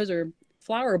level. I mean, those are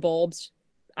flower bulbs.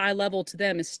 Eye level to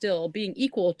them is still being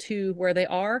equal to where they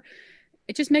are.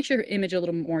 It just makes your image a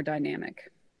little more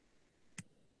dynamic.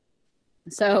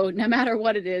 So no matter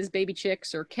what it is, baby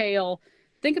chicks or kale,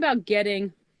 think about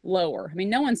getting lower. I mean,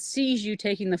 no one sees you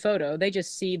taking the photo. They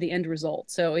just see the end result.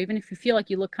 So even if you feel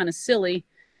like you look kind of silly,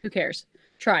 who cares?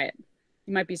 Try it.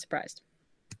 You might be surprised.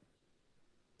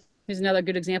 Here's another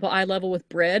good example, eye level with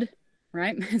bread,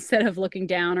 right? Instead of looking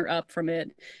down or up from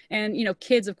it. And, you know,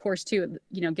 kids, of course, too,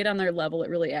 you know, get on their level. It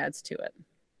really adds to it.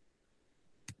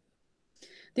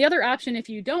 The other option, if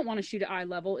you don't want to shoot at eye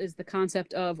level, is the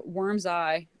concept of worm's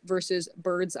eye versus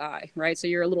bird's eye, right? So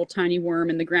you're a little tiny worm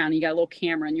in the ground, you got a little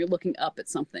camera and you're looking up at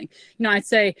something. You know, I'd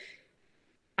say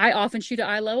I often shoot at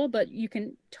eye level, but you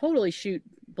can totally shoot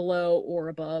below or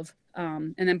above.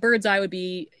 And then bird's eye would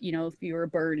be, you know, if you're a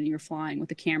bird and you're flying with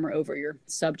the camera over your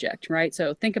subject, right?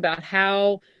 So think about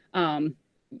how can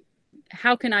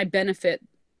I benefit,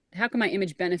 how can my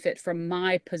image benefit from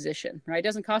my position, right? It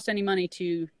doesn't cost any money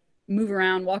to move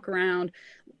around, walk around,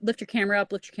 lift your camera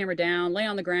up, lift your camera down, lay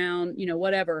on the ground, you know,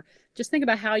 whatever. Just think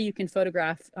about how you can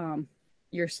photograph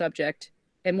your subject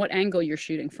and what angle you're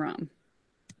shooting from.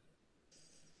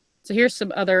 So here's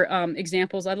some other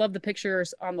examples. I love the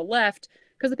pictures on the left,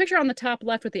 because the picture on the top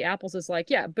left with the apples is like,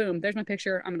 yeah, boom, there's my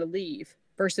picture, I'm going to leave.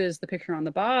 Versus the picture on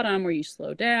the bottom where you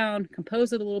slow down,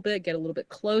 compose it a little bit, get a little bit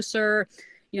closer,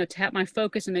 you know, tap my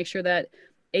focus and make sure that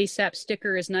ASAP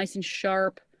sticker is nice and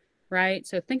sharp, right?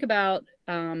 So think about,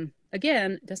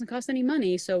 again, it doesn't cost any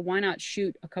money, so why not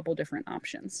shoot a couple different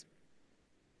options?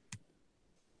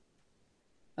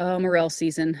 Oh, morel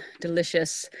season,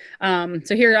 delicious.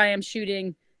 So here I am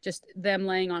shooting just them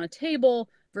laying on a table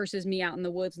versus me out in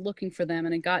the woods looking for them,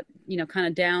 and it got, you know, kind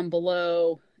of down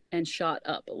below and shot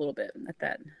up a little bit at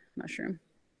that mushroom.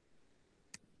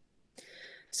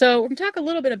 So we're gonna talk a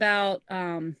little bit about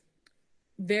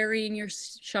varying your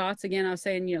shots. Again, I was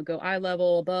saying, you know, go eye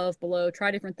level, above, below,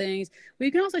 try different things. But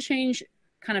you can also change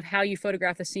kind of how you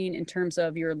photograph the scene in terms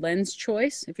of your lens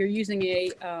choice. If you're using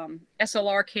a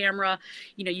SLR camera,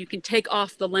 you can take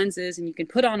off the lenses and you can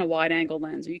put on a wide angle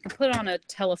lens, or you can put on a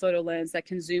telephoto lens that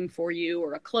can zoom for you,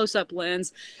 or a close-up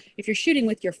lens. If you're shooting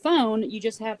with your phone, you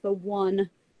just have the one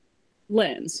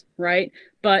lens, right?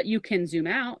 But you can zoom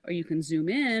out, or you can zoom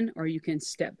in, or you can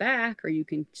step back, or you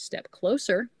can step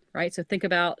closer, right? So think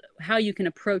about how you can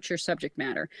approach your subject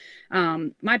matter.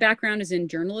 My background is in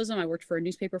journalism. I worked for a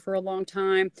newspaper for a long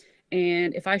time.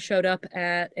 And if I showed up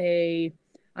at I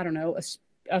don't know,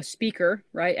 a speaker,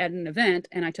 right, at an event,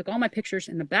 and I took all my pictures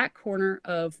in the back corner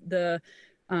of the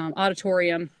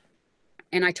auditorium,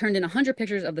 and I turned in 100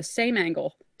 pictures of the same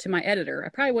angle to my editor, I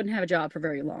probably wouldn't have a job for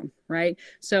very long, right?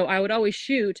 So I would always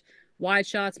shoot wide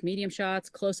shots, medium shots,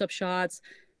 close-up shots.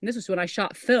 And this was when I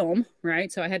shot film,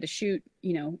 right? So I had to shoot,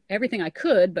 everything I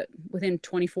could, but within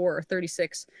 24 or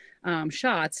 36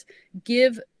 shots.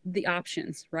 Give the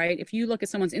options, right? If you look at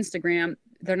someone's Instagram,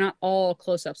 they're not all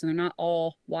close-ups and they're not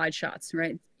all wide shots,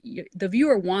 right? The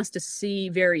viewer wants to see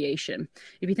variation.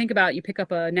 If you think about, you pick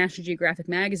up a National Geographic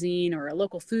magazine or a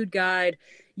local food guide,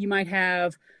 you might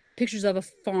have pictures of a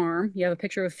farm, you have a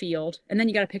picture of a field, and then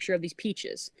you got a picture of these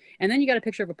peaches, and then you got a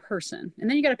picture of a person, and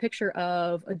then you got a picture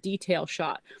of a detail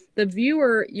shot. The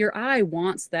viewer, your eye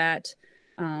wants that,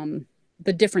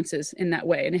 the differences in that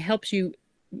way, and it helps you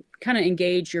kind of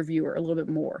engage your viewer a little bit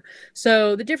more.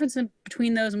 So the difference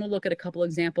between those, and we'll look at a couple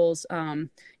examples.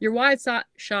 Your wide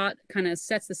shot kind of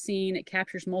sets the scene. It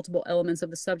captures multiple elements of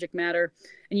the subject matter,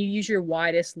 and you use your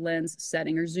widest lens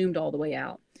setting or zoomed all the way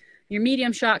out. Your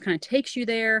medium shot kind of takes you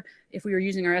there. If we were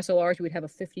using our SLRs, we'd have a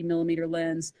 50 millimeter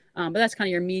lens, but that's kind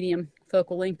of your medium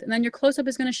focal length. And then your close-up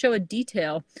is going to show a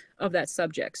detail of that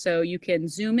subject. So you can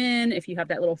zoom in if you have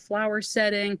that little flower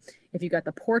setting. If you got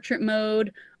the portrait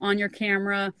mode on your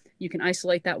camera, you can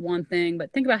isolate that one thing,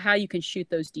 but think about how you can shoot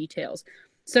those details.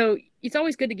 So it's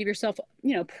always good to give yourself,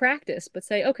 practice, but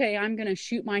say, okay, I'm going to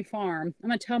shoot my farm. I'm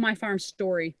going to tell my farm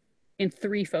story in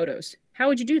 3 photos. How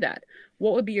would you do that?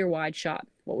 What would be your wide shot?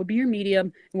 What would be your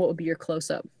medium? And what would be your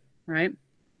close-up, right?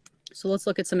 So let's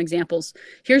look at some examples.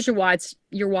 Here's your wide.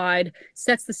 Your wide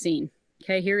sets the scene.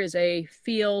 Okay, here is a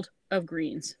field of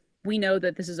greens. We know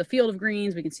that this is a field of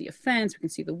greens. We can see a fence. We can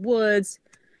see the woods.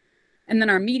 And then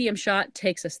our medium shot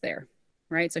takes us there,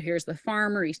 right? So here's the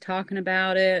farmer. He's talking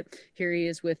about it. Here he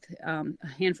is with a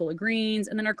handful of greens.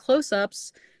 And then our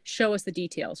close-ups show us the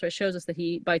details. So it shows us that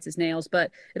he bites his nails,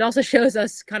 but it also shows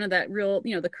us kind of that real,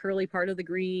 the curly part of the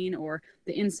green or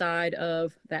the inside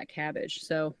of that cabbage.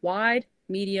 So wide,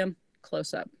 medium,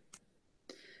 close up.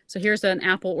 So here's an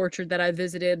apple orchard that I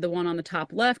visited. The one on the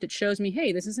top left, it shows me,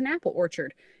 hey, this is an apple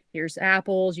orchard. Here's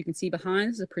apples. You can see behind,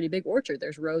 this is a pretty big orchard.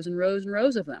 There's rows and rows and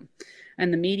rows of them.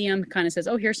 And the medium kind of says,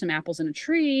 oh, here's some apples in a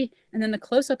tree. And then the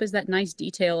close-up is that nice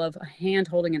detail of a hand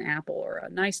holding an apple or a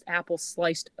nice apple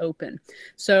sliced open.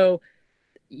 So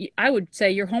I would say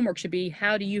your homework should be,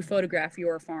 how do you photograph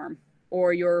your farm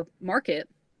or your market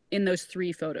in those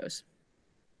 3 photos?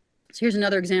 So here's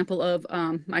another example of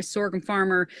my sorghum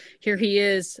farmer. Here he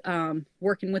is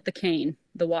working with the cane.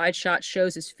 The wide shot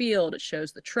shows his field. It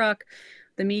shows the truck.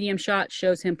 The medium shot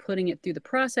shows him putting it through the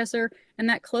processor. And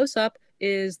that close-up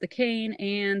is the cane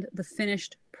and the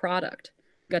finished product.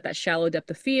 Got that shallow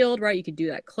depth of field, right? You could do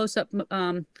that close-up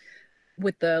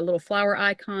with the little flower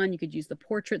icon. You could use the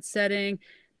portrait setting.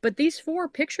 But these 4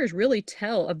 pictures really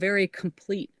tell a very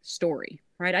complete story,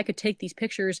 right? I could take these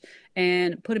pictures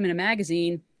and put them in a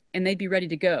magazine and they'd be ready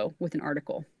to go with an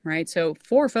article, right? So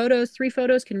 4 photos, 3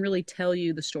 photos can really tell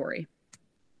you the story.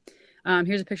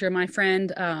 Here's a picture of my friend,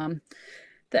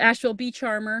 the Asheville bee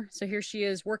charmer. So here she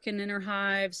is working in her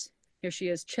hives. Here she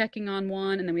is checking on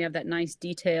one. And then we have that nice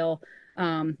detail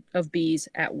of bees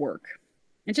at work.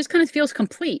 It just kind of feels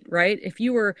complete, right? If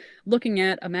you were looking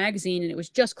at a magazine and it was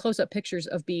just close-up pictures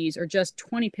of bees or just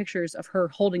 20 pictures of her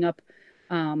holding up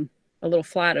a little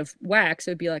flat of wax,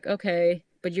 it would be like, okay,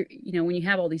 but when you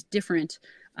have all these different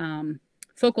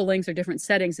focal lengths or different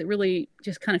settings, it really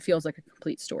just kind of feels like a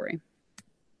complete story.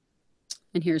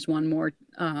 And here's one more,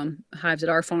 hives at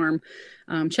our farm,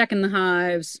 checking the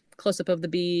hives, close-up of the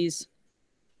bees,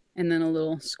 and then a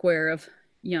little square of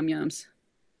yum-yums.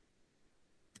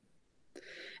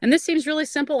 And this seems really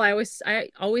simple. I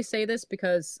always say this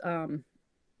because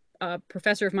a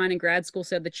professor of mine in grad school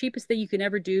said the cheapest thing you can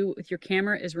ever do with your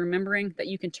camera is remembering that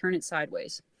you can turn it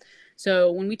sideways.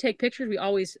 So when we take pictures,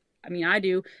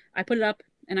 I put it up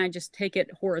and I just take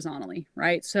it horizontally,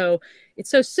 right? So it's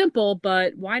so simple,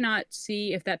 but why not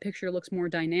see if that picture looks more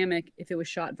dynamic if it was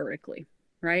shot vertically,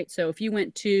 right? So if you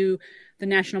went to the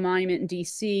National Monument in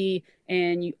DC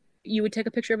and you would take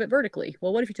a picture of it vertically.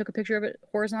 Well, what if you took a picture of it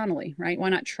horizontally, right? Why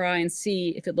not try and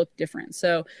see if it looked different?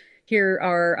 So here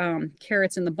are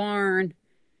carrots in the barn,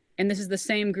 and this is the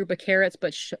same group of carrots,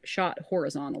 but shot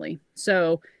horizontally.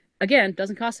 So again,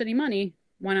 doesn't cost any money.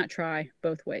 Why not try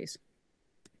both ways?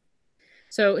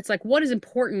 So it's like, what is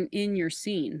important in your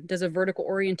scene? Does a vertical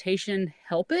orientation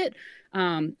help it?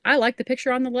 I like the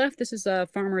picture on the left. This is a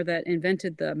farmer that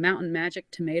invented the Mountain Magic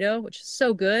tomato, which is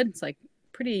so good. It's like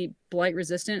pretty blight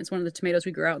resistant. It's one of the tomatoes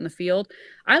we grow out in the field.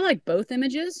 I like both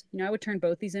images. You know, I would turn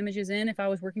both these images in if I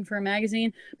was working for a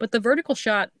magazine, but the vertical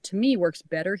shot to me works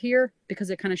better here because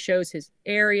it kind of shows his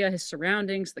area, his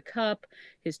surroundings, the cup,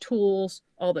 his tools,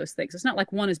 all those things. It's not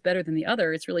like one is better than the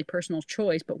other. It's really personal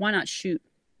choice, but why not shoot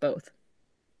both?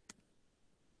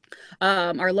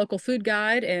 Our local food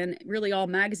guide and really all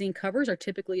magazine covers are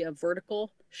typically a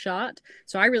vertical shot.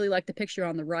 So I really like the picture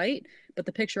on the right, but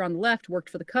the picture on the left worked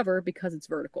for the cover because it's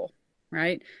vertical,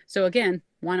 right? So again,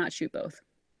 why not shoot both?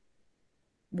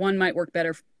 One might work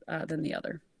better than the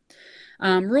other.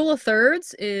 Rule of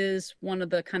thirds is one of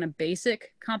the kind of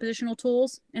basic compositional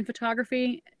tools in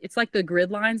photography. It's like the grid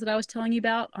lines that I was telling you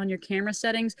about on your camera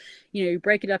settings. You know, you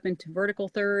break it up into vertical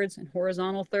thirds and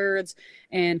horizontal thirds,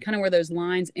 and kind of where those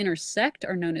lines intersect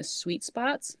are known as sweet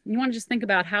spots. You want to just think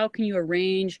about how can you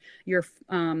arrange your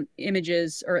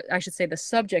images, or I should say the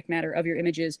subject matter of your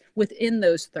images within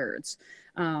those thirds.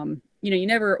 You know, you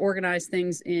never organize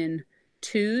things in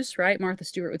twos, right? Martha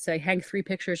Stewart would say, hang 3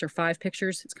 pictures or 5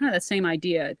 pictures. It's kind of that same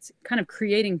idea. It's kind of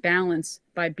creating balance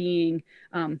by being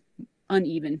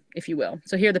uneven, if you will.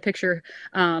 So here the picture,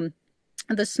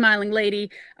 the smiling lady,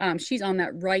 she's on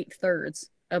that right thirds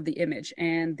of the image,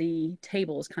 and the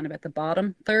table is kind of at the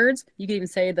bottom thirds. You could even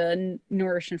say the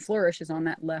nourish and flourish is on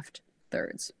that left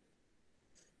thirds.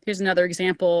 Here's another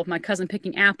example of my cousin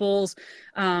picking apples.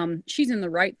 She's in the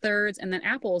right thirds, and that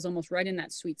apple is almost right in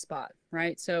that sweet spot,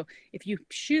 right? So if you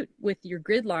shoot with your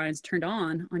grid lines turned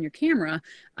on your camera,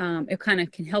 it kind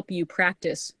of can help you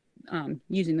practice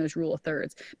using those rule of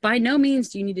thirds. By no means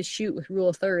do you need to shoot with rule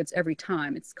of thirds every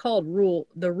time. It's called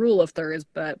the rule of thirds,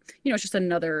 but you know, it's just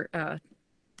another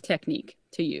technique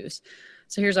to use.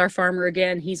 So here's our farmer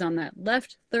again. He's on that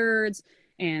left thirds,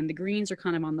 and the greens are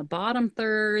kind of on the bottom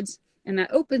thirds. And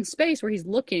that open space where he's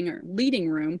looking, or leading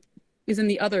room, is in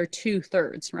the other 2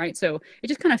 thirds, right? So it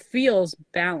just kind of feels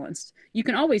balanced. You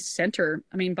can always center,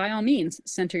 I mean, by all means,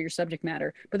 center your subject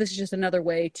matter, but this is just another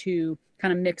way to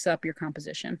kind of mix up your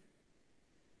composition.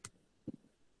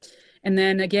 And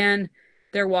then again,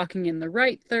 they're walking in the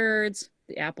right thirds,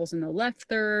 the apple's in the left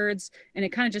thirds, and it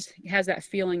kind of just has that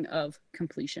feeling of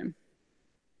completion.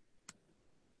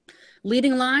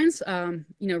 Leading lines,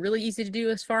 you know, really easy to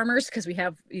do as farmers because we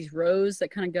have these rows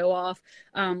that kind of go off.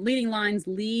 Leading lines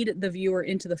lead the viewer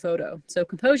into the photo. So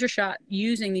compose your shot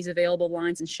using these available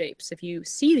lines and shapes. If you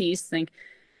see these, think,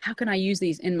 how can I use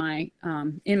these in my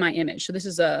image? So this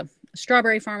is a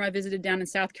strawberry farm I visited down in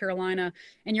South Carolina,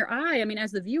 and your eye, I mean,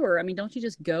 as the viewer, I mean, don't you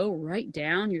just go right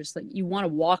down? You're just like, you want to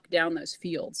walk down those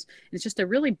fields. It's just a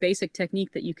really basic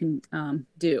technique that you can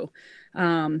do.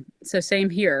 So same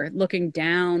here, looking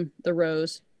down the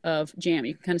rows of jam,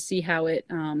 you can kind of see how it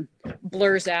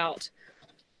blurs out.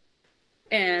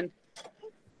 And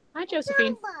hi,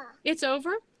 Josephine. It's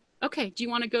over? Okay, do you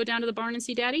want to go down to the barn and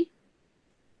see Daddy?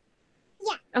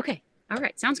 Yeah. Okay, all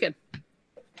right, sounds good.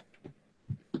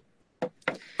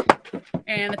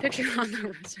 And the picture on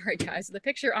the, sorry guys, the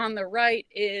picture on the right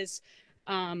is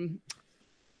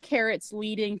carrots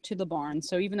leading to the barn.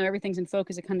 So even though everything's in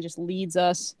focus, it kind of just leads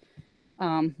us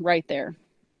right there.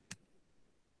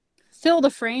 Fill the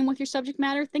frame with your subject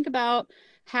matter. Think about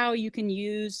how you can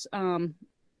use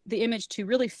the image to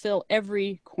really fill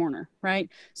every corner, right?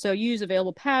 So use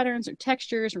available patterns or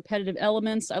textures, repetitive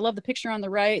elements. I love the picture on the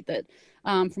right that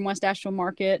from West Asheville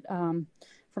Market from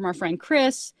our friend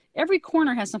Chris. Every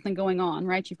corner has something going on,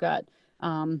 right? You've got,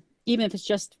 even if it's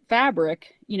just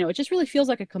fabric, you know, it just really feels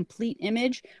like a complete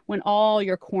image when all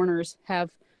your corners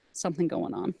have something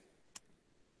going on.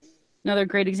 Another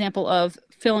great example of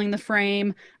filling the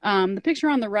frame. The picture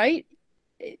on the right,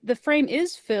 the frame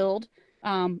is filled.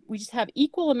 We just have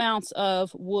equal amounts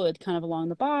of wood kind of along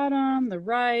the bottom, the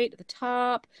right, the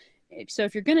top. So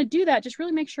if you're going to do that, just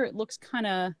really make sure it looks kind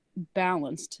of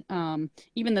balanced.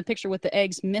 Even the picture with the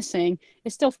eggs missing,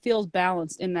 it still feels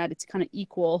balanced in that it's kind of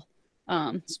equal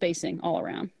spacing all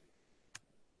around.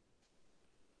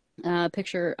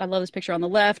 Picture, I love this picture on the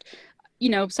left. You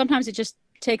know, sometimes it just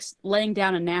takes laying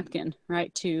down a napkin,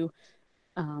 right, to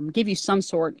give you some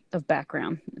sort of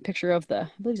background. A picture of the,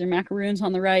 I believe they're macaroons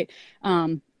on the right.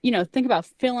 You know, think about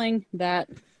filling that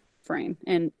frame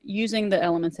and using the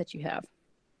elements that you have.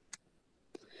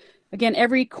 Again,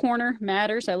 every corner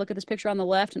matters. I look at this picture on the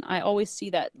left and I always see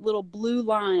that little blue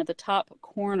line at the top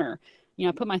corner.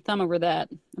 I put my thumb over that.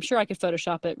 I'm sure I could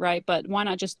Photoshop it, right? But why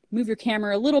not just move your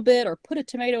camera a little bit or put a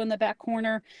tomato in the back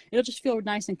corner? It'll just feel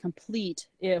nice and complete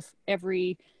if if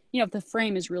the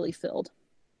frame is really filled.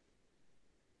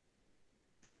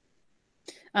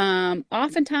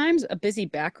 Oftentimes, a busy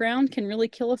background can really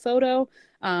kill a photo.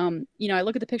 I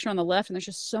look at the picture on the left and there's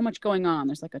just so much going on.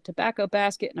 There's like a tobacco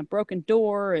basket and a broken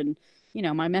door and,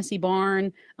 my messy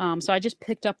barn. So I just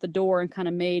picked up the door and kind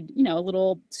of made, a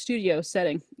little studio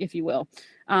setting, if you will.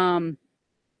 Um,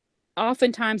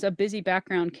 Oftentimes, a busy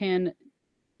background can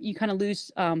you kind of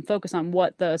lose focus on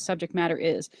what the subject matter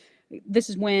is. This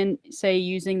is when, say,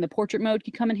 using the portrait mode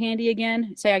could come in handy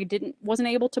again. Say I wasn't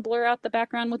able to blur out the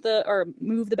background or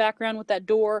move the background with that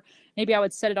door. Maybe I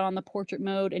would set it on the portrait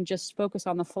mode and just focus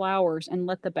on the flowers and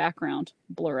let the background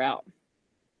blur out.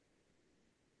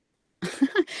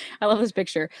 I love this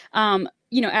picture.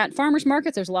 At farmers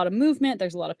markets, there's a lot of movement,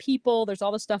 there's a lot of people, there's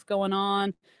all this stuff going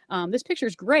on. This picture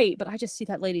is great, but I just see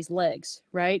that lady's legs,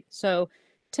 right? So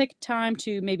take time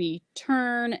to maybe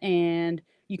turn and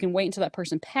you can wait until that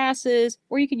person passes,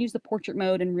 or you can use the portrait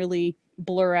mode and really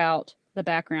blur out the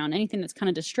background. Anything that's kind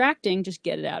of distracting, just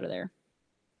get it out of there.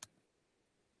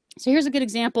 So here's a good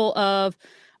example of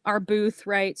our booth,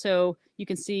 right? So you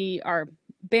can see our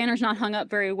banner's not hung up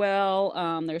very well.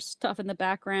 There's stuff in the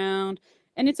background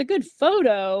and it's a good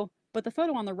photo, but the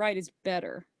photo on the right is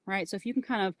better, right? So if you can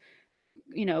kind of,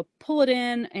 pull it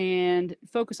in and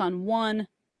focus on one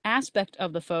aspect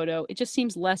of the photo, it just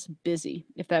seems less busy,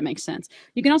 if that makes sense.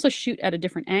 You can also shoot at a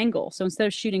different angle. So instead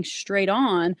of shooting straight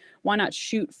on, why not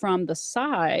shoot from the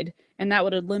side? And that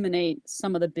would eliminate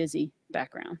some of the busy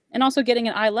background. And also getting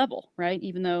at eye level, right?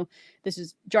 Even though this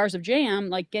is jars of jam,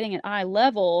 like getting at eye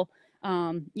level,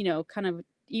 kind of,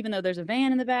 even though there's a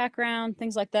van in the background,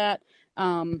 things like that,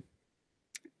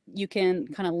 you can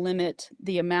kind of limit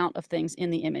the amount of things in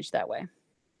the image that way.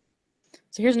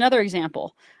 So here's another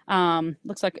example.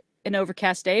 Looks like an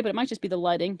overcast day, but it might just be the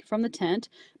lighting from the tent.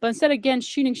 But instead, again,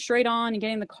 shooting straight on and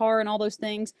getting the car and all those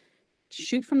things,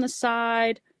 shoot from the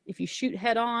side. If you shoot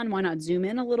head on, why not zoom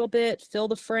in a little bit, fill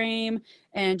the frame,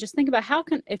 and just think about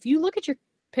if you look at your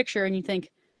picture and you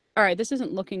think, all right, this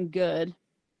isn't looking good,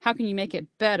 how can you make it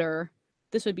better?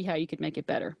 This would be how you could make it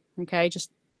better. Okay,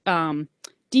 just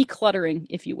decluttering,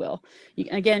 if you will.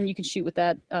 Again, you can shoot with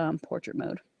that portrait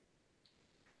mode.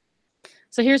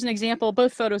 So here's an example.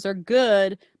 Both photos are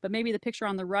good, but maybe the picture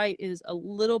on the right is a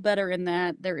little better in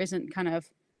that there isn't kind of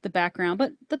the background,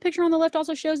 but the picture on the left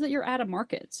also shows that you're at a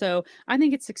market. So I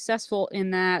think it's successful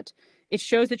in that it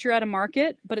shows that you're at a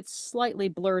market, but it's slightly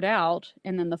blurred out,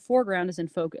 and then the foreground is in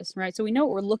focus, right? So we know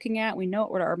what we're looking at, we know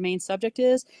what our main subject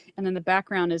is, and then the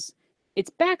background it's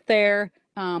back there,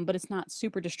 but it's not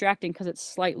super distracting because it's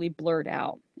slightly blurred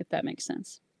out, if that makes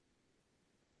sense.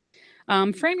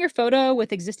 Frame your photo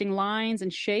with existing lines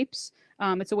and shapes.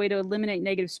 It's a way to eliminate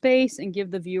negative space and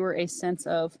give the viewer a sense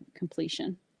of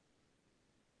completion.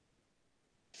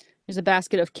 There's a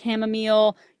basket of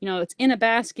chamomile. It's in a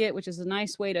basket, which is a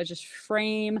nice way to just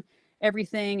frame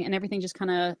everything, and everything just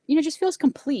kind of, just feels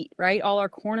complete, right? All our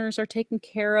corners are taken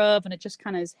care of, and it just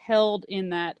kind of is held in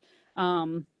that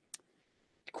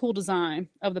cool design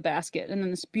of the basket. And then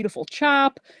this beautiful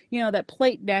chop, that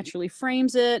plate naturally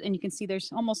frames it, and you can see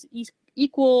there's almost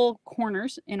equal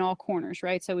corners in all corners,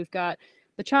 right? So we've got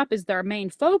the chop is our main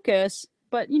focus,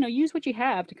 but use what you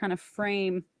have to kind of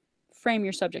frame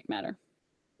your subject matter.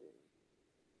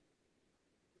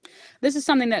 This is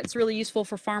something that's really useful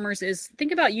for farmers is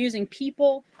think about using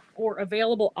people or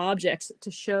available objects to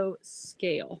show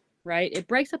scale, right? It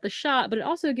breaks up the shot, but it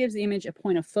also gives the image a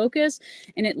point of focus,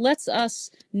 and it lets us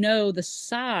know the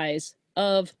size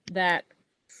of that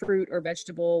fruit or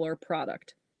vegetable or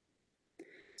product.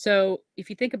 So if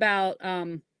you think about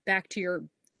back to your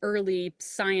early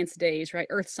science days, right?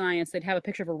 Earth science, they'd have a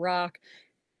picture of a rock,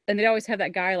 and they'd always have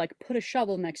that guy like put a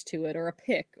shovel next to it or a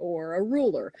pick or a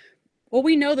ruler. Well,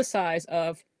 we know the size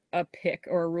of a pick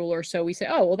or a ruler, so we say,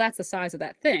 oh, well, that's the size of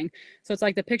that thing. So it's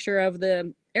like the picture of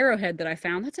the arrowhead that I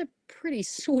found. That's a pretty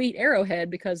sweet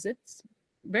arrowhead because it's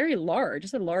very large.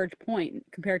 It's a large point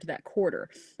compared to that quarter.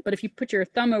 But if you put your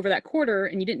thumb over that quarter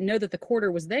and you didn't know that the quarter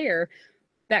was there,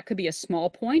 that could be a small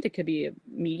point. It could be a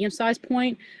medium-sized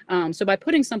point. So by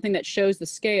putting something that shows the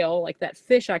scale, like that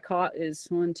fish I caught is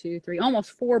 1, 2, 3,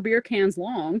 almost 4 beer cans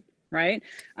long, right?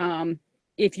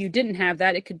 If you didn't have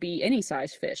that, it could be any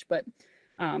size fish, but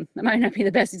that might not be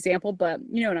the best example, but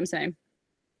you know what I'm saying.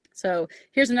 So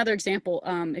here's another example.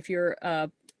 If you're a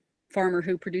farmer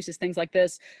who produces things like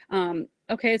this,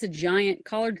 okay, it's a giant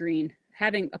collard green.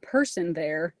 Having a person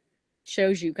there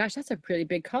shows you, gosh, that's a pretty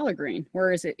big collard green.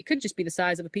 Whereas it could just be the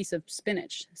size of a piece of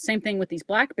spinach. Same thing with these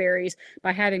blackberries.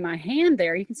 By having my hand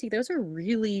there, you can see those are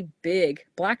really big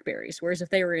blackberries. Whereas if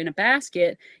they were in a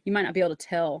basket, you might not be able to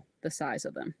tell the size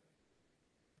of them.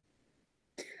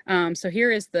 So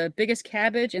here is the biggest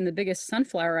cabbage and the biggest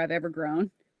sunflower I've ever grown.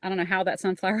 I don't know how that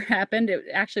sunflower happened. It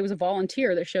actually was a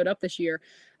volunteer that showed up this year.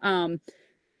 Um,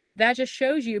 that just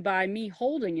shows you by me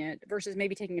holding it versus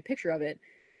maybe taking a picture of it,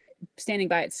 standing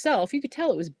by itself, you could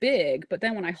tell it was big, but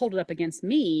then when I hold it up against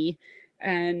me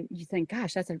and you think,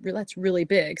 gosh, that's really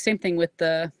big. Same thing with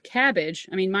the cabbage.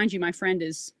 I mean, mind you, my friend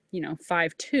is,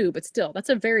 5'2", but still, that's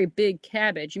a very big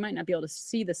cabbage. You might not be able to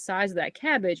see the size of that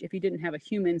cabbage if you didn't have a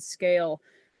human scale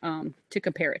to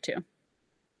compare it to.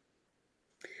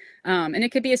 And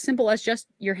it could be as simple as just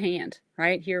your hand,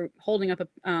 right? Here holding up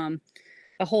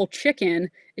a whole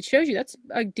chicken, it shows you that's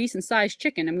a decent sized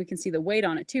chicken, and we can see the weight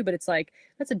on it too, but it's like,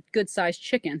 that's a good sized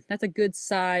chicken. That's a good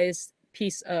sized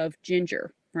piece of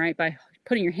ginger, right? By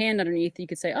putting your hand underneath, you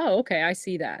could say, oh, okay, I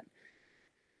see that.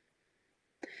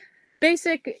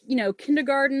 Basic,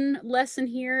 kindergarten lesson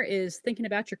here is thinking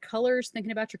about your colors,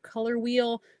 thinking about your color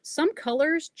wheel. Some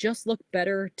colors just look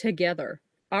better together.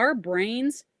 Our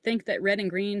brains think that red and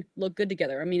green look good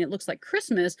together. I mean, it looks like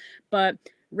Christmas, but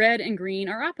red and green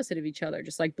are opposite of each other,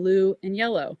 just like blue and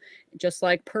yellow, just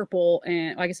like purple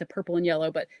and, like I said, purple and yellow,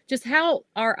 but just how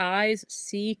our eyes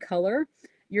see color,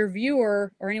 your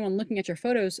viewer or anyone looking at your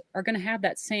photos are going to have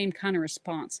that same kind of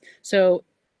response. So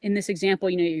in this example,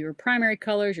 your primary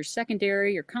colors, your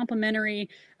secondary, your complementary,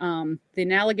 the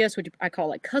analogous, which I call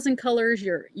like cousin colors,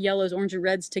 your yellows, orange, and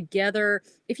reds together.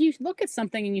 If you look at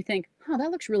something and you think, oh,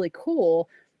 that looks really cool,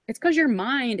 it's because your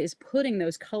mind is putting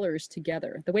those colors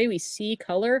together. The way we see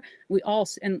color, we all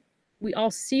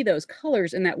see those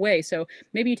colors in that way. So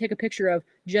maybe you take a picture of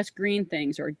just green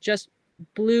things or just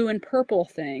blue and purple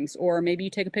things, or maybe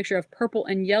you take a picture of purple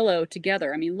and yellow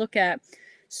together. I mean, look at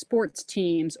sports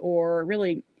teams or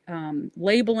really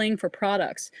labeling for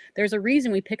products. There's a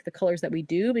reason we pick the colors that we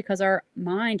do because our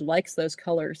mind likes those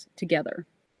colors together.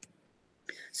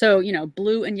 So,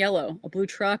 blue and yellow, a blue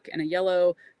truck and a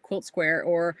yellow quilt square,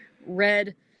 or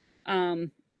red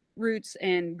roots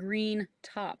and green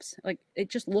tops. Like, it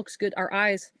just looks good. Our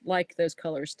eyes like those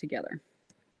colors together.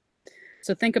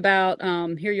 So think about,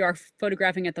 here you are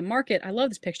photographing at the market. I love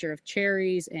this picture of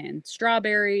cherries and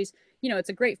strawberries. It's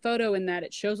a great photo in that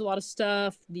it shows a lot of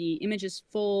stuff. The image is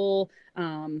full.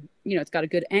 It's got a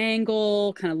good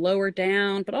angle, kind of lower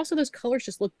down, but also those colors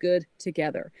just look good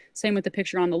together. Same with the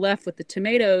picture on the left with the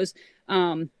tomatoes.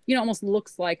 Almost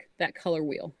looks like that color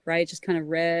wheel, right? Just kind of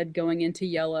red going into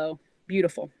yellow.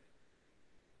 Beautiful.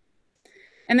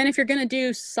 And then if you're going to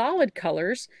do solid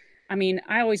colors, I mean,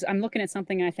 I'm looking at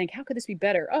something and I think, how could this be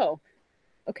better? Oh,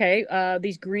 okay,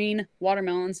 these green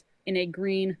watermelons in a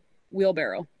green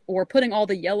wheelbarrow, or putting all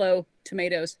the yellow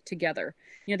tomatoes together.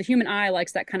 The human eye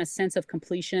likes that kind of sense of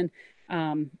completion,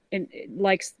 and it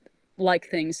likes like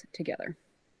things together.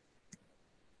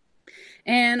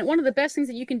 And one of the best things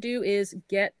that you can do is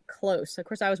get close. Of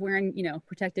course, I was wearing,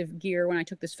 protective gear when I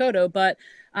took this photo, but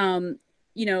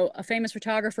a famous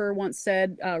photographer once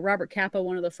said, Robert Capa,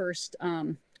 one of the first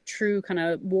true kind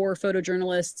of war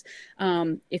photojournalists,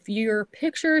 if your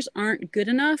pictures aren't good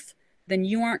enough, then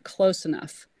you aren't close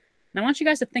enough. And I want you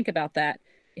guys to think about that.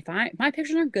 If my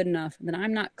pictures aren't good enough, then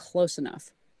I'm not close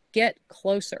enough. Get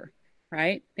closer,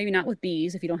 right? Maybe not with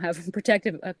bees if you don't have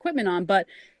protective equipment on, but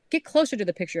get closer to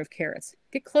the picture of carrots.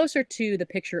 Get closer to the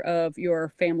picture of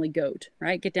your family goat,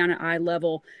 right? Get down at eye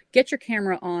level. Get your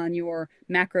camera on your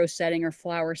macro setting or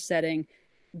flower setting.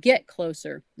 Get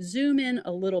closer. Zoom in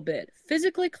a little bit.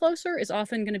 Physically closer is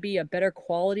often going to be a better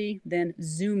quality than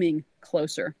zooming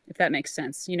closer, if that makes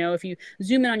sense. If you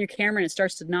zoom in on your camera and it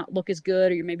starts to not look as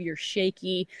good, or maybe you're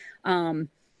shaky,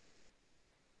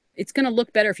 it's going to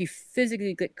look better if you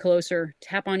physically get closer,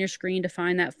 tap on your screen to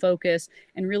find that focus,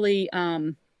 and really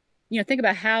think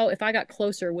about how, if I got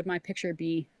closer, would my picture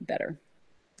be better?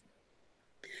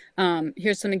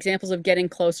 Here's some examples of getting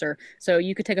closer. So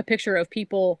you could take a picture of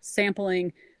people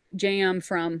sampling jam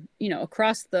from,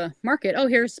 across the market. Oh,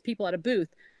 here's people at a booth.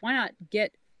 Why not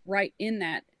get right in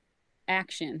that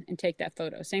action and take that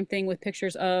photo? Same thing with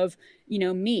pictures of,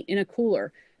 meat in a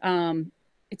cooler.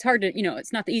 It's hard to,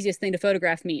 it's not the easiest thing to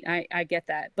photograph meat. I get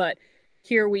that. But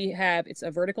here it's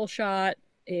a vertical shot.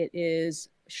 It is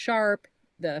sharp.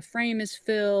 The frame is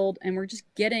filled, and we're just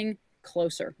getting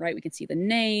closer, right? We can see the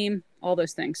name, all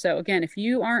those things. So again, if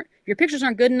your pictures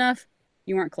aren't good enough,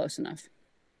 you aren't close enough.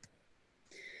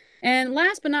 And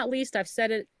last but not least, I've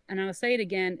said it and I'll say it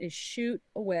again, is shoot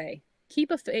away.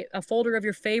 Keep a folder of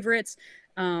your favorites.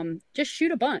 Just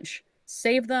shoot a bunch.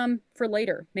 save them for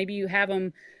later. Maybe you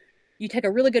take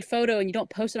a really good photo and you don't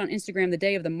post it on Instagram the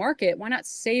day of the market. Why not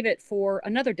save it for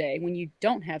another day when you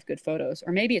don't have good photos?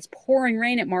 Or maybe it's pouring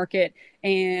rain at market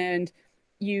and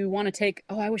you want to take,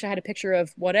 oh, I wish I had a picture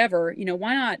of whatever.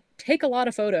 Why not take a lot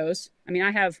of photos? I mean,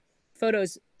 I have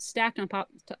photos stacked on top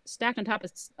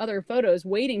of other photos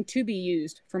waiting to be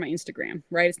used for my Instagram,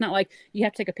 right? It's not like you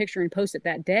have to take a picture and post it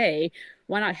that day.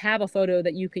 Why not have a photo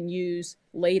that you can use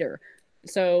later?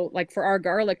 So, like for our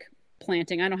garlic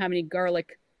planting, I don't have any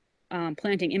garlic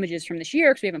planting images from this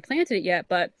year because we haven't planted it yet,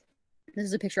 but this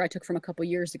is a picture I took from a couple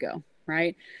years ago,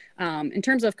 right? In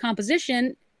terms of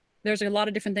composition, there's a lot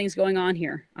of different things going on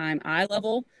here. I'm eye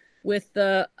level with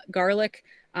the garlic.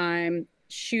 I'm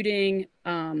shooting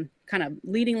kind of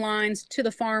leading lines to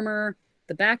the farmer.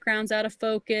 The background's out of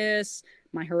focus.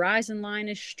 My horizon line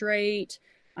is straight.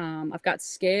 I've got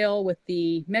scale with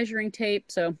the measuring tape.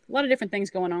 So a lot of different things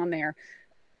going on there.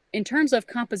 In terms of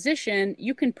composition,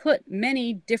 you can put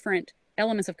many different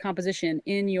elements of composition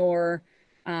in your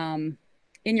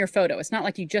photo. It's not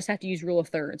like you just have to use rule of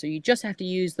thirds or you just have to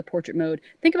use the portrait mode.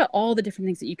 Think about all the different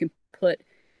things that you can put,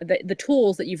 the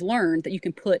tools that you've learned that you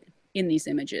can put in these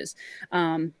images.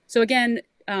 So again,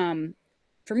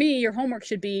 for me, your homework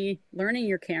should be learning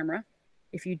your camera.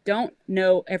 If you don't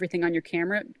know everything on your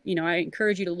camera, I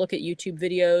encourage you to look at YouTube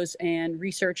videos and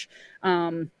research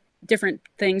different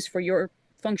things for your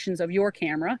functions of your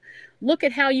camera. Look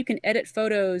at how you can edit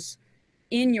photos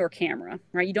in your camera,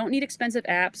 right? You don't need expensive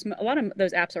apps. A lot of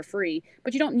those apps are free,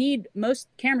 but you don't need, most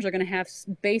cameras are going to have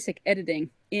basic editing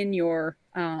in your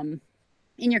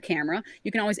camera.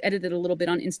 You can always edit it a little bit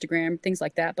on Instagram, things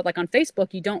like that. But like on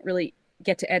Facebook, you don't really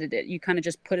get to edit it. You kind of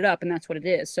just put it up and that's what it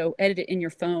is. So edit it in your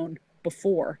phone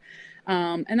before.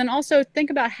 And then also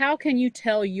think about how can you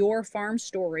tell your farm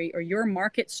story or your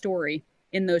market story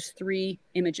in those 3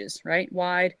 images, right?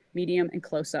 Wide, medium, and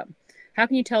close up. How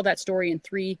can you tell that story in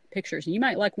 3 pictures? And you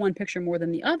might like one picture more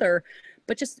than the other,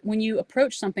 but just when you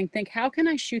approach something, think, how can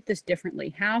I shoot this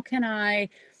differently? How can I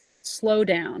slow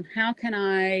down? How can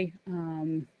I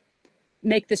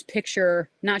make this picture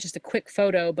not just a quick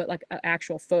photo, but like an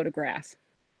actual photograph?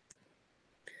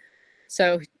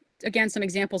 So again, some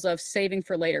examples of saving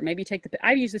for later. Maybe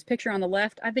I've used this picture on the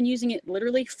left. I've been using it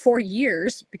literally for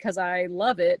years because I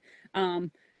love it.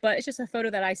 But it's just a photo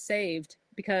that I saved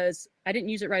because I didn't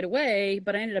use it right away,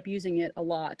 but I ended up using it a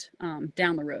lot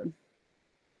down the road.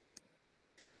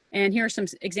 And here are some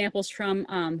examples from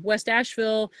West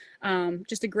Asheville.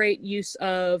 Just a great use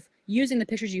of using the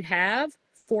pictures you have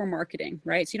for marketing,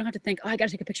 right? So you don't have to think, oh, I got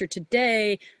to take a picture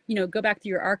today, go back to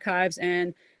your archives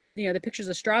and the pictures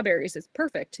of strawberries, it's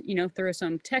perfect. Throw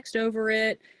some text over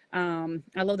it.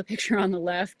 I love the picture on the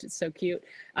left. It's so cute.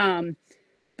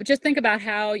 But just think about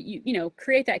how you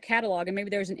create that catalog, and maybe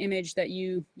there's an image that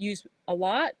you use a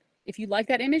lot. If you like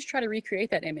that image, try to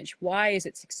recreate that image. Why is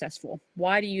it successful?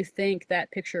 Why do you think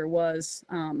that picture was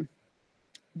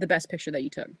the best picture that you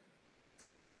took?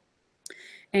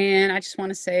 And I just want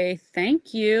to say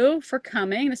thank you for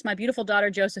coming. This is my beautiful daughter,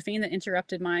 Josephine, that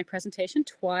interrupted my presentation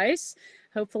twice.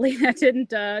 Hopefully that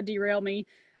didn't derail me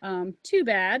too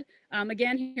bad.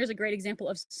 Again, here's a great example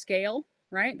of scale,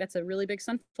 right? That's a really big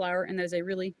sunflower, and there's a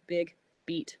really big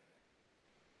beet.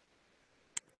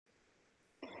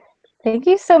 Thank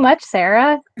you so much,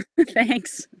 Sarah.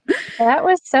 Thanks. That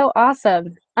was so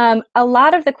awesome. A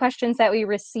lot of the questions that we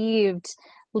received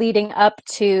leading up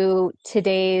to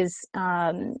today's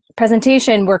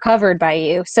presentation were covered by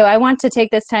you. So I want to take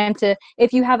this time to,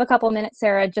 if you have a couple minutes,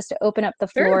 Sarah, just to open up the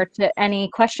floor to any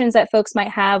questions that folks might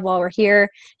have while we're here.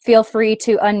 Feel free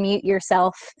to unmute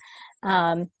yourself.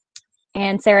 And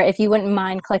Sarah, if you wouldn't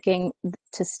mind clicking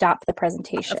to stop the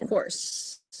presentation. Of course.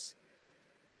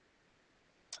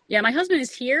 Yeah, my husband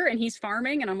is here and he's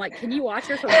farming and I'm like, can you watch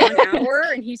her for 1 hour?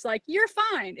 And he's like, you're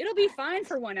fine. It'll be fine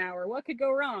for 1 hour. What could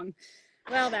go wrong?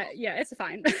 Well, yeah, it's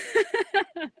fine.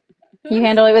 You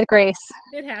handle it with grace.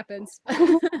 It happens.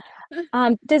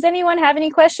 Does anyone have any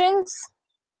questions?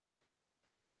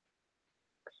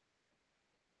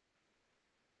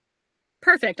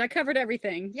 Perfect. I covered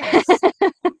everything. Yes.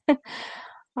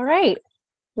 All right.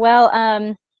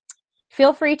 Well,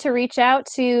 feel free to reach out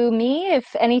to me if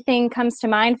anything comes to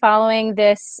mind following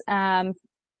this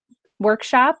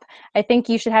workshop. I think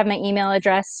you should have my email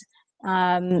address.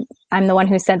 I'm the one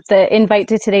who sent the invite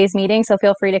to today's meeting, so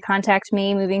feel free to contact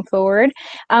me moving forward.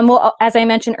 As I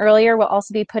mentioned earlier, we'll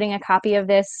also be putting a copy of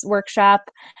this workshop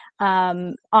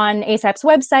on ASAP's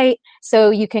website,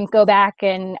 so you can go back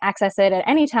and access it at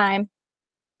any time.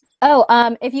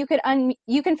 Oh, if you could,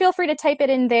 you can feel free to type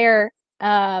it in there.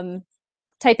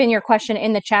 Type in your question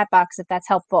in the chat box if that's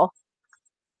helpful.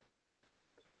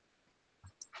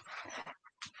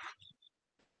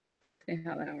 See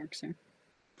how that works here.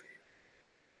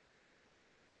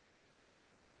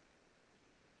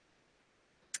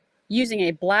 Using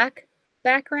a black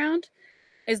background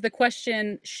is the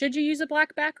question, should you use a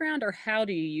black background or how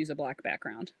do you use a black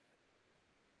background?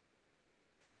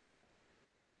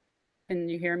 Can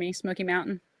you hear me, Smoky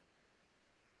Mountain?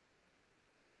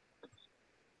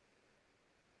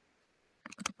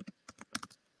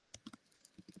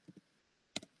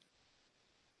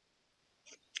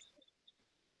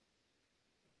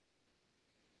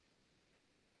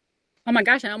 Oh my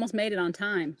gosh, I almost made it on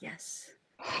time. Yes.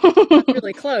 That's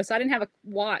really close. I didn't have a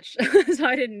watch, so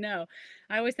I didn't know.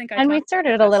 I always think I And we talked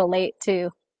started a little late too.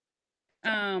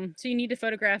 So you need to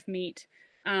photograph meat.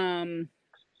 I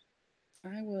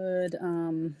would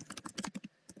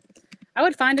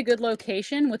find a good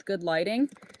location with good lighting.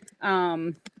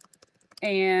 And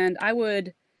I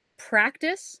would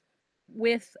practice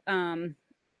with you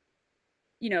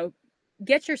know,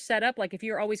 get your setup. Like if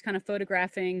you're always kind of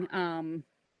photographing,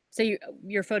 say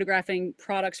you're photographing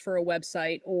products for a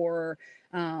website, or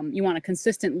you want a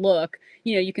consistent look,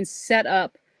 you can set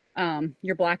up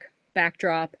your black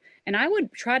backdrop. And I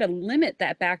would try to limit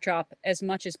that backdrop as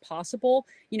much as possible.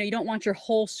 You don't want your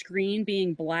whole screen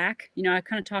being black. I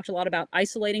kind of talked a lot about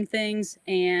isolating things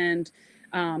and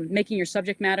making your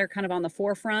subject matter kind of on the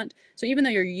forefront. So even though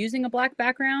you're using a black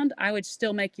background, I would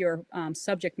still make your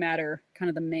subject matter kind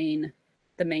of the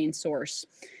main source.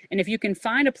 And if you can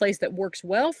find a place that works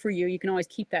well for you, you can always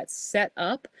keep that set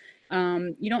up.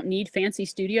 You don't need fancy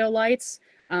studio lights.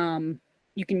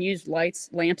 You can use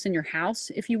lamps in your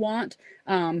house if you want.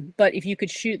 But if you could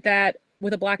shoot that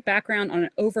with a black background on an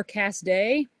overcast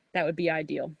day, that would be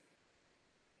ideal.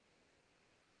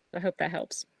 I hope that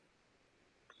helps.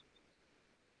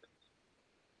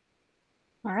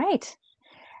 All right.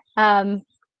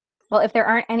 Well, if there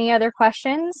aren't any other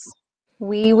questions,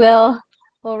 we'll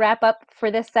wrap up for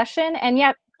this session. And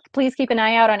yeah, please keep an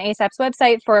eye out on ASAP's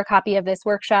website for a copy of this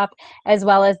workshop, as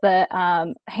well as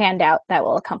the handout that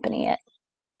will accompany it.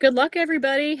 Good luck,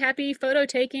 everybody. Happy photo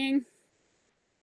taking.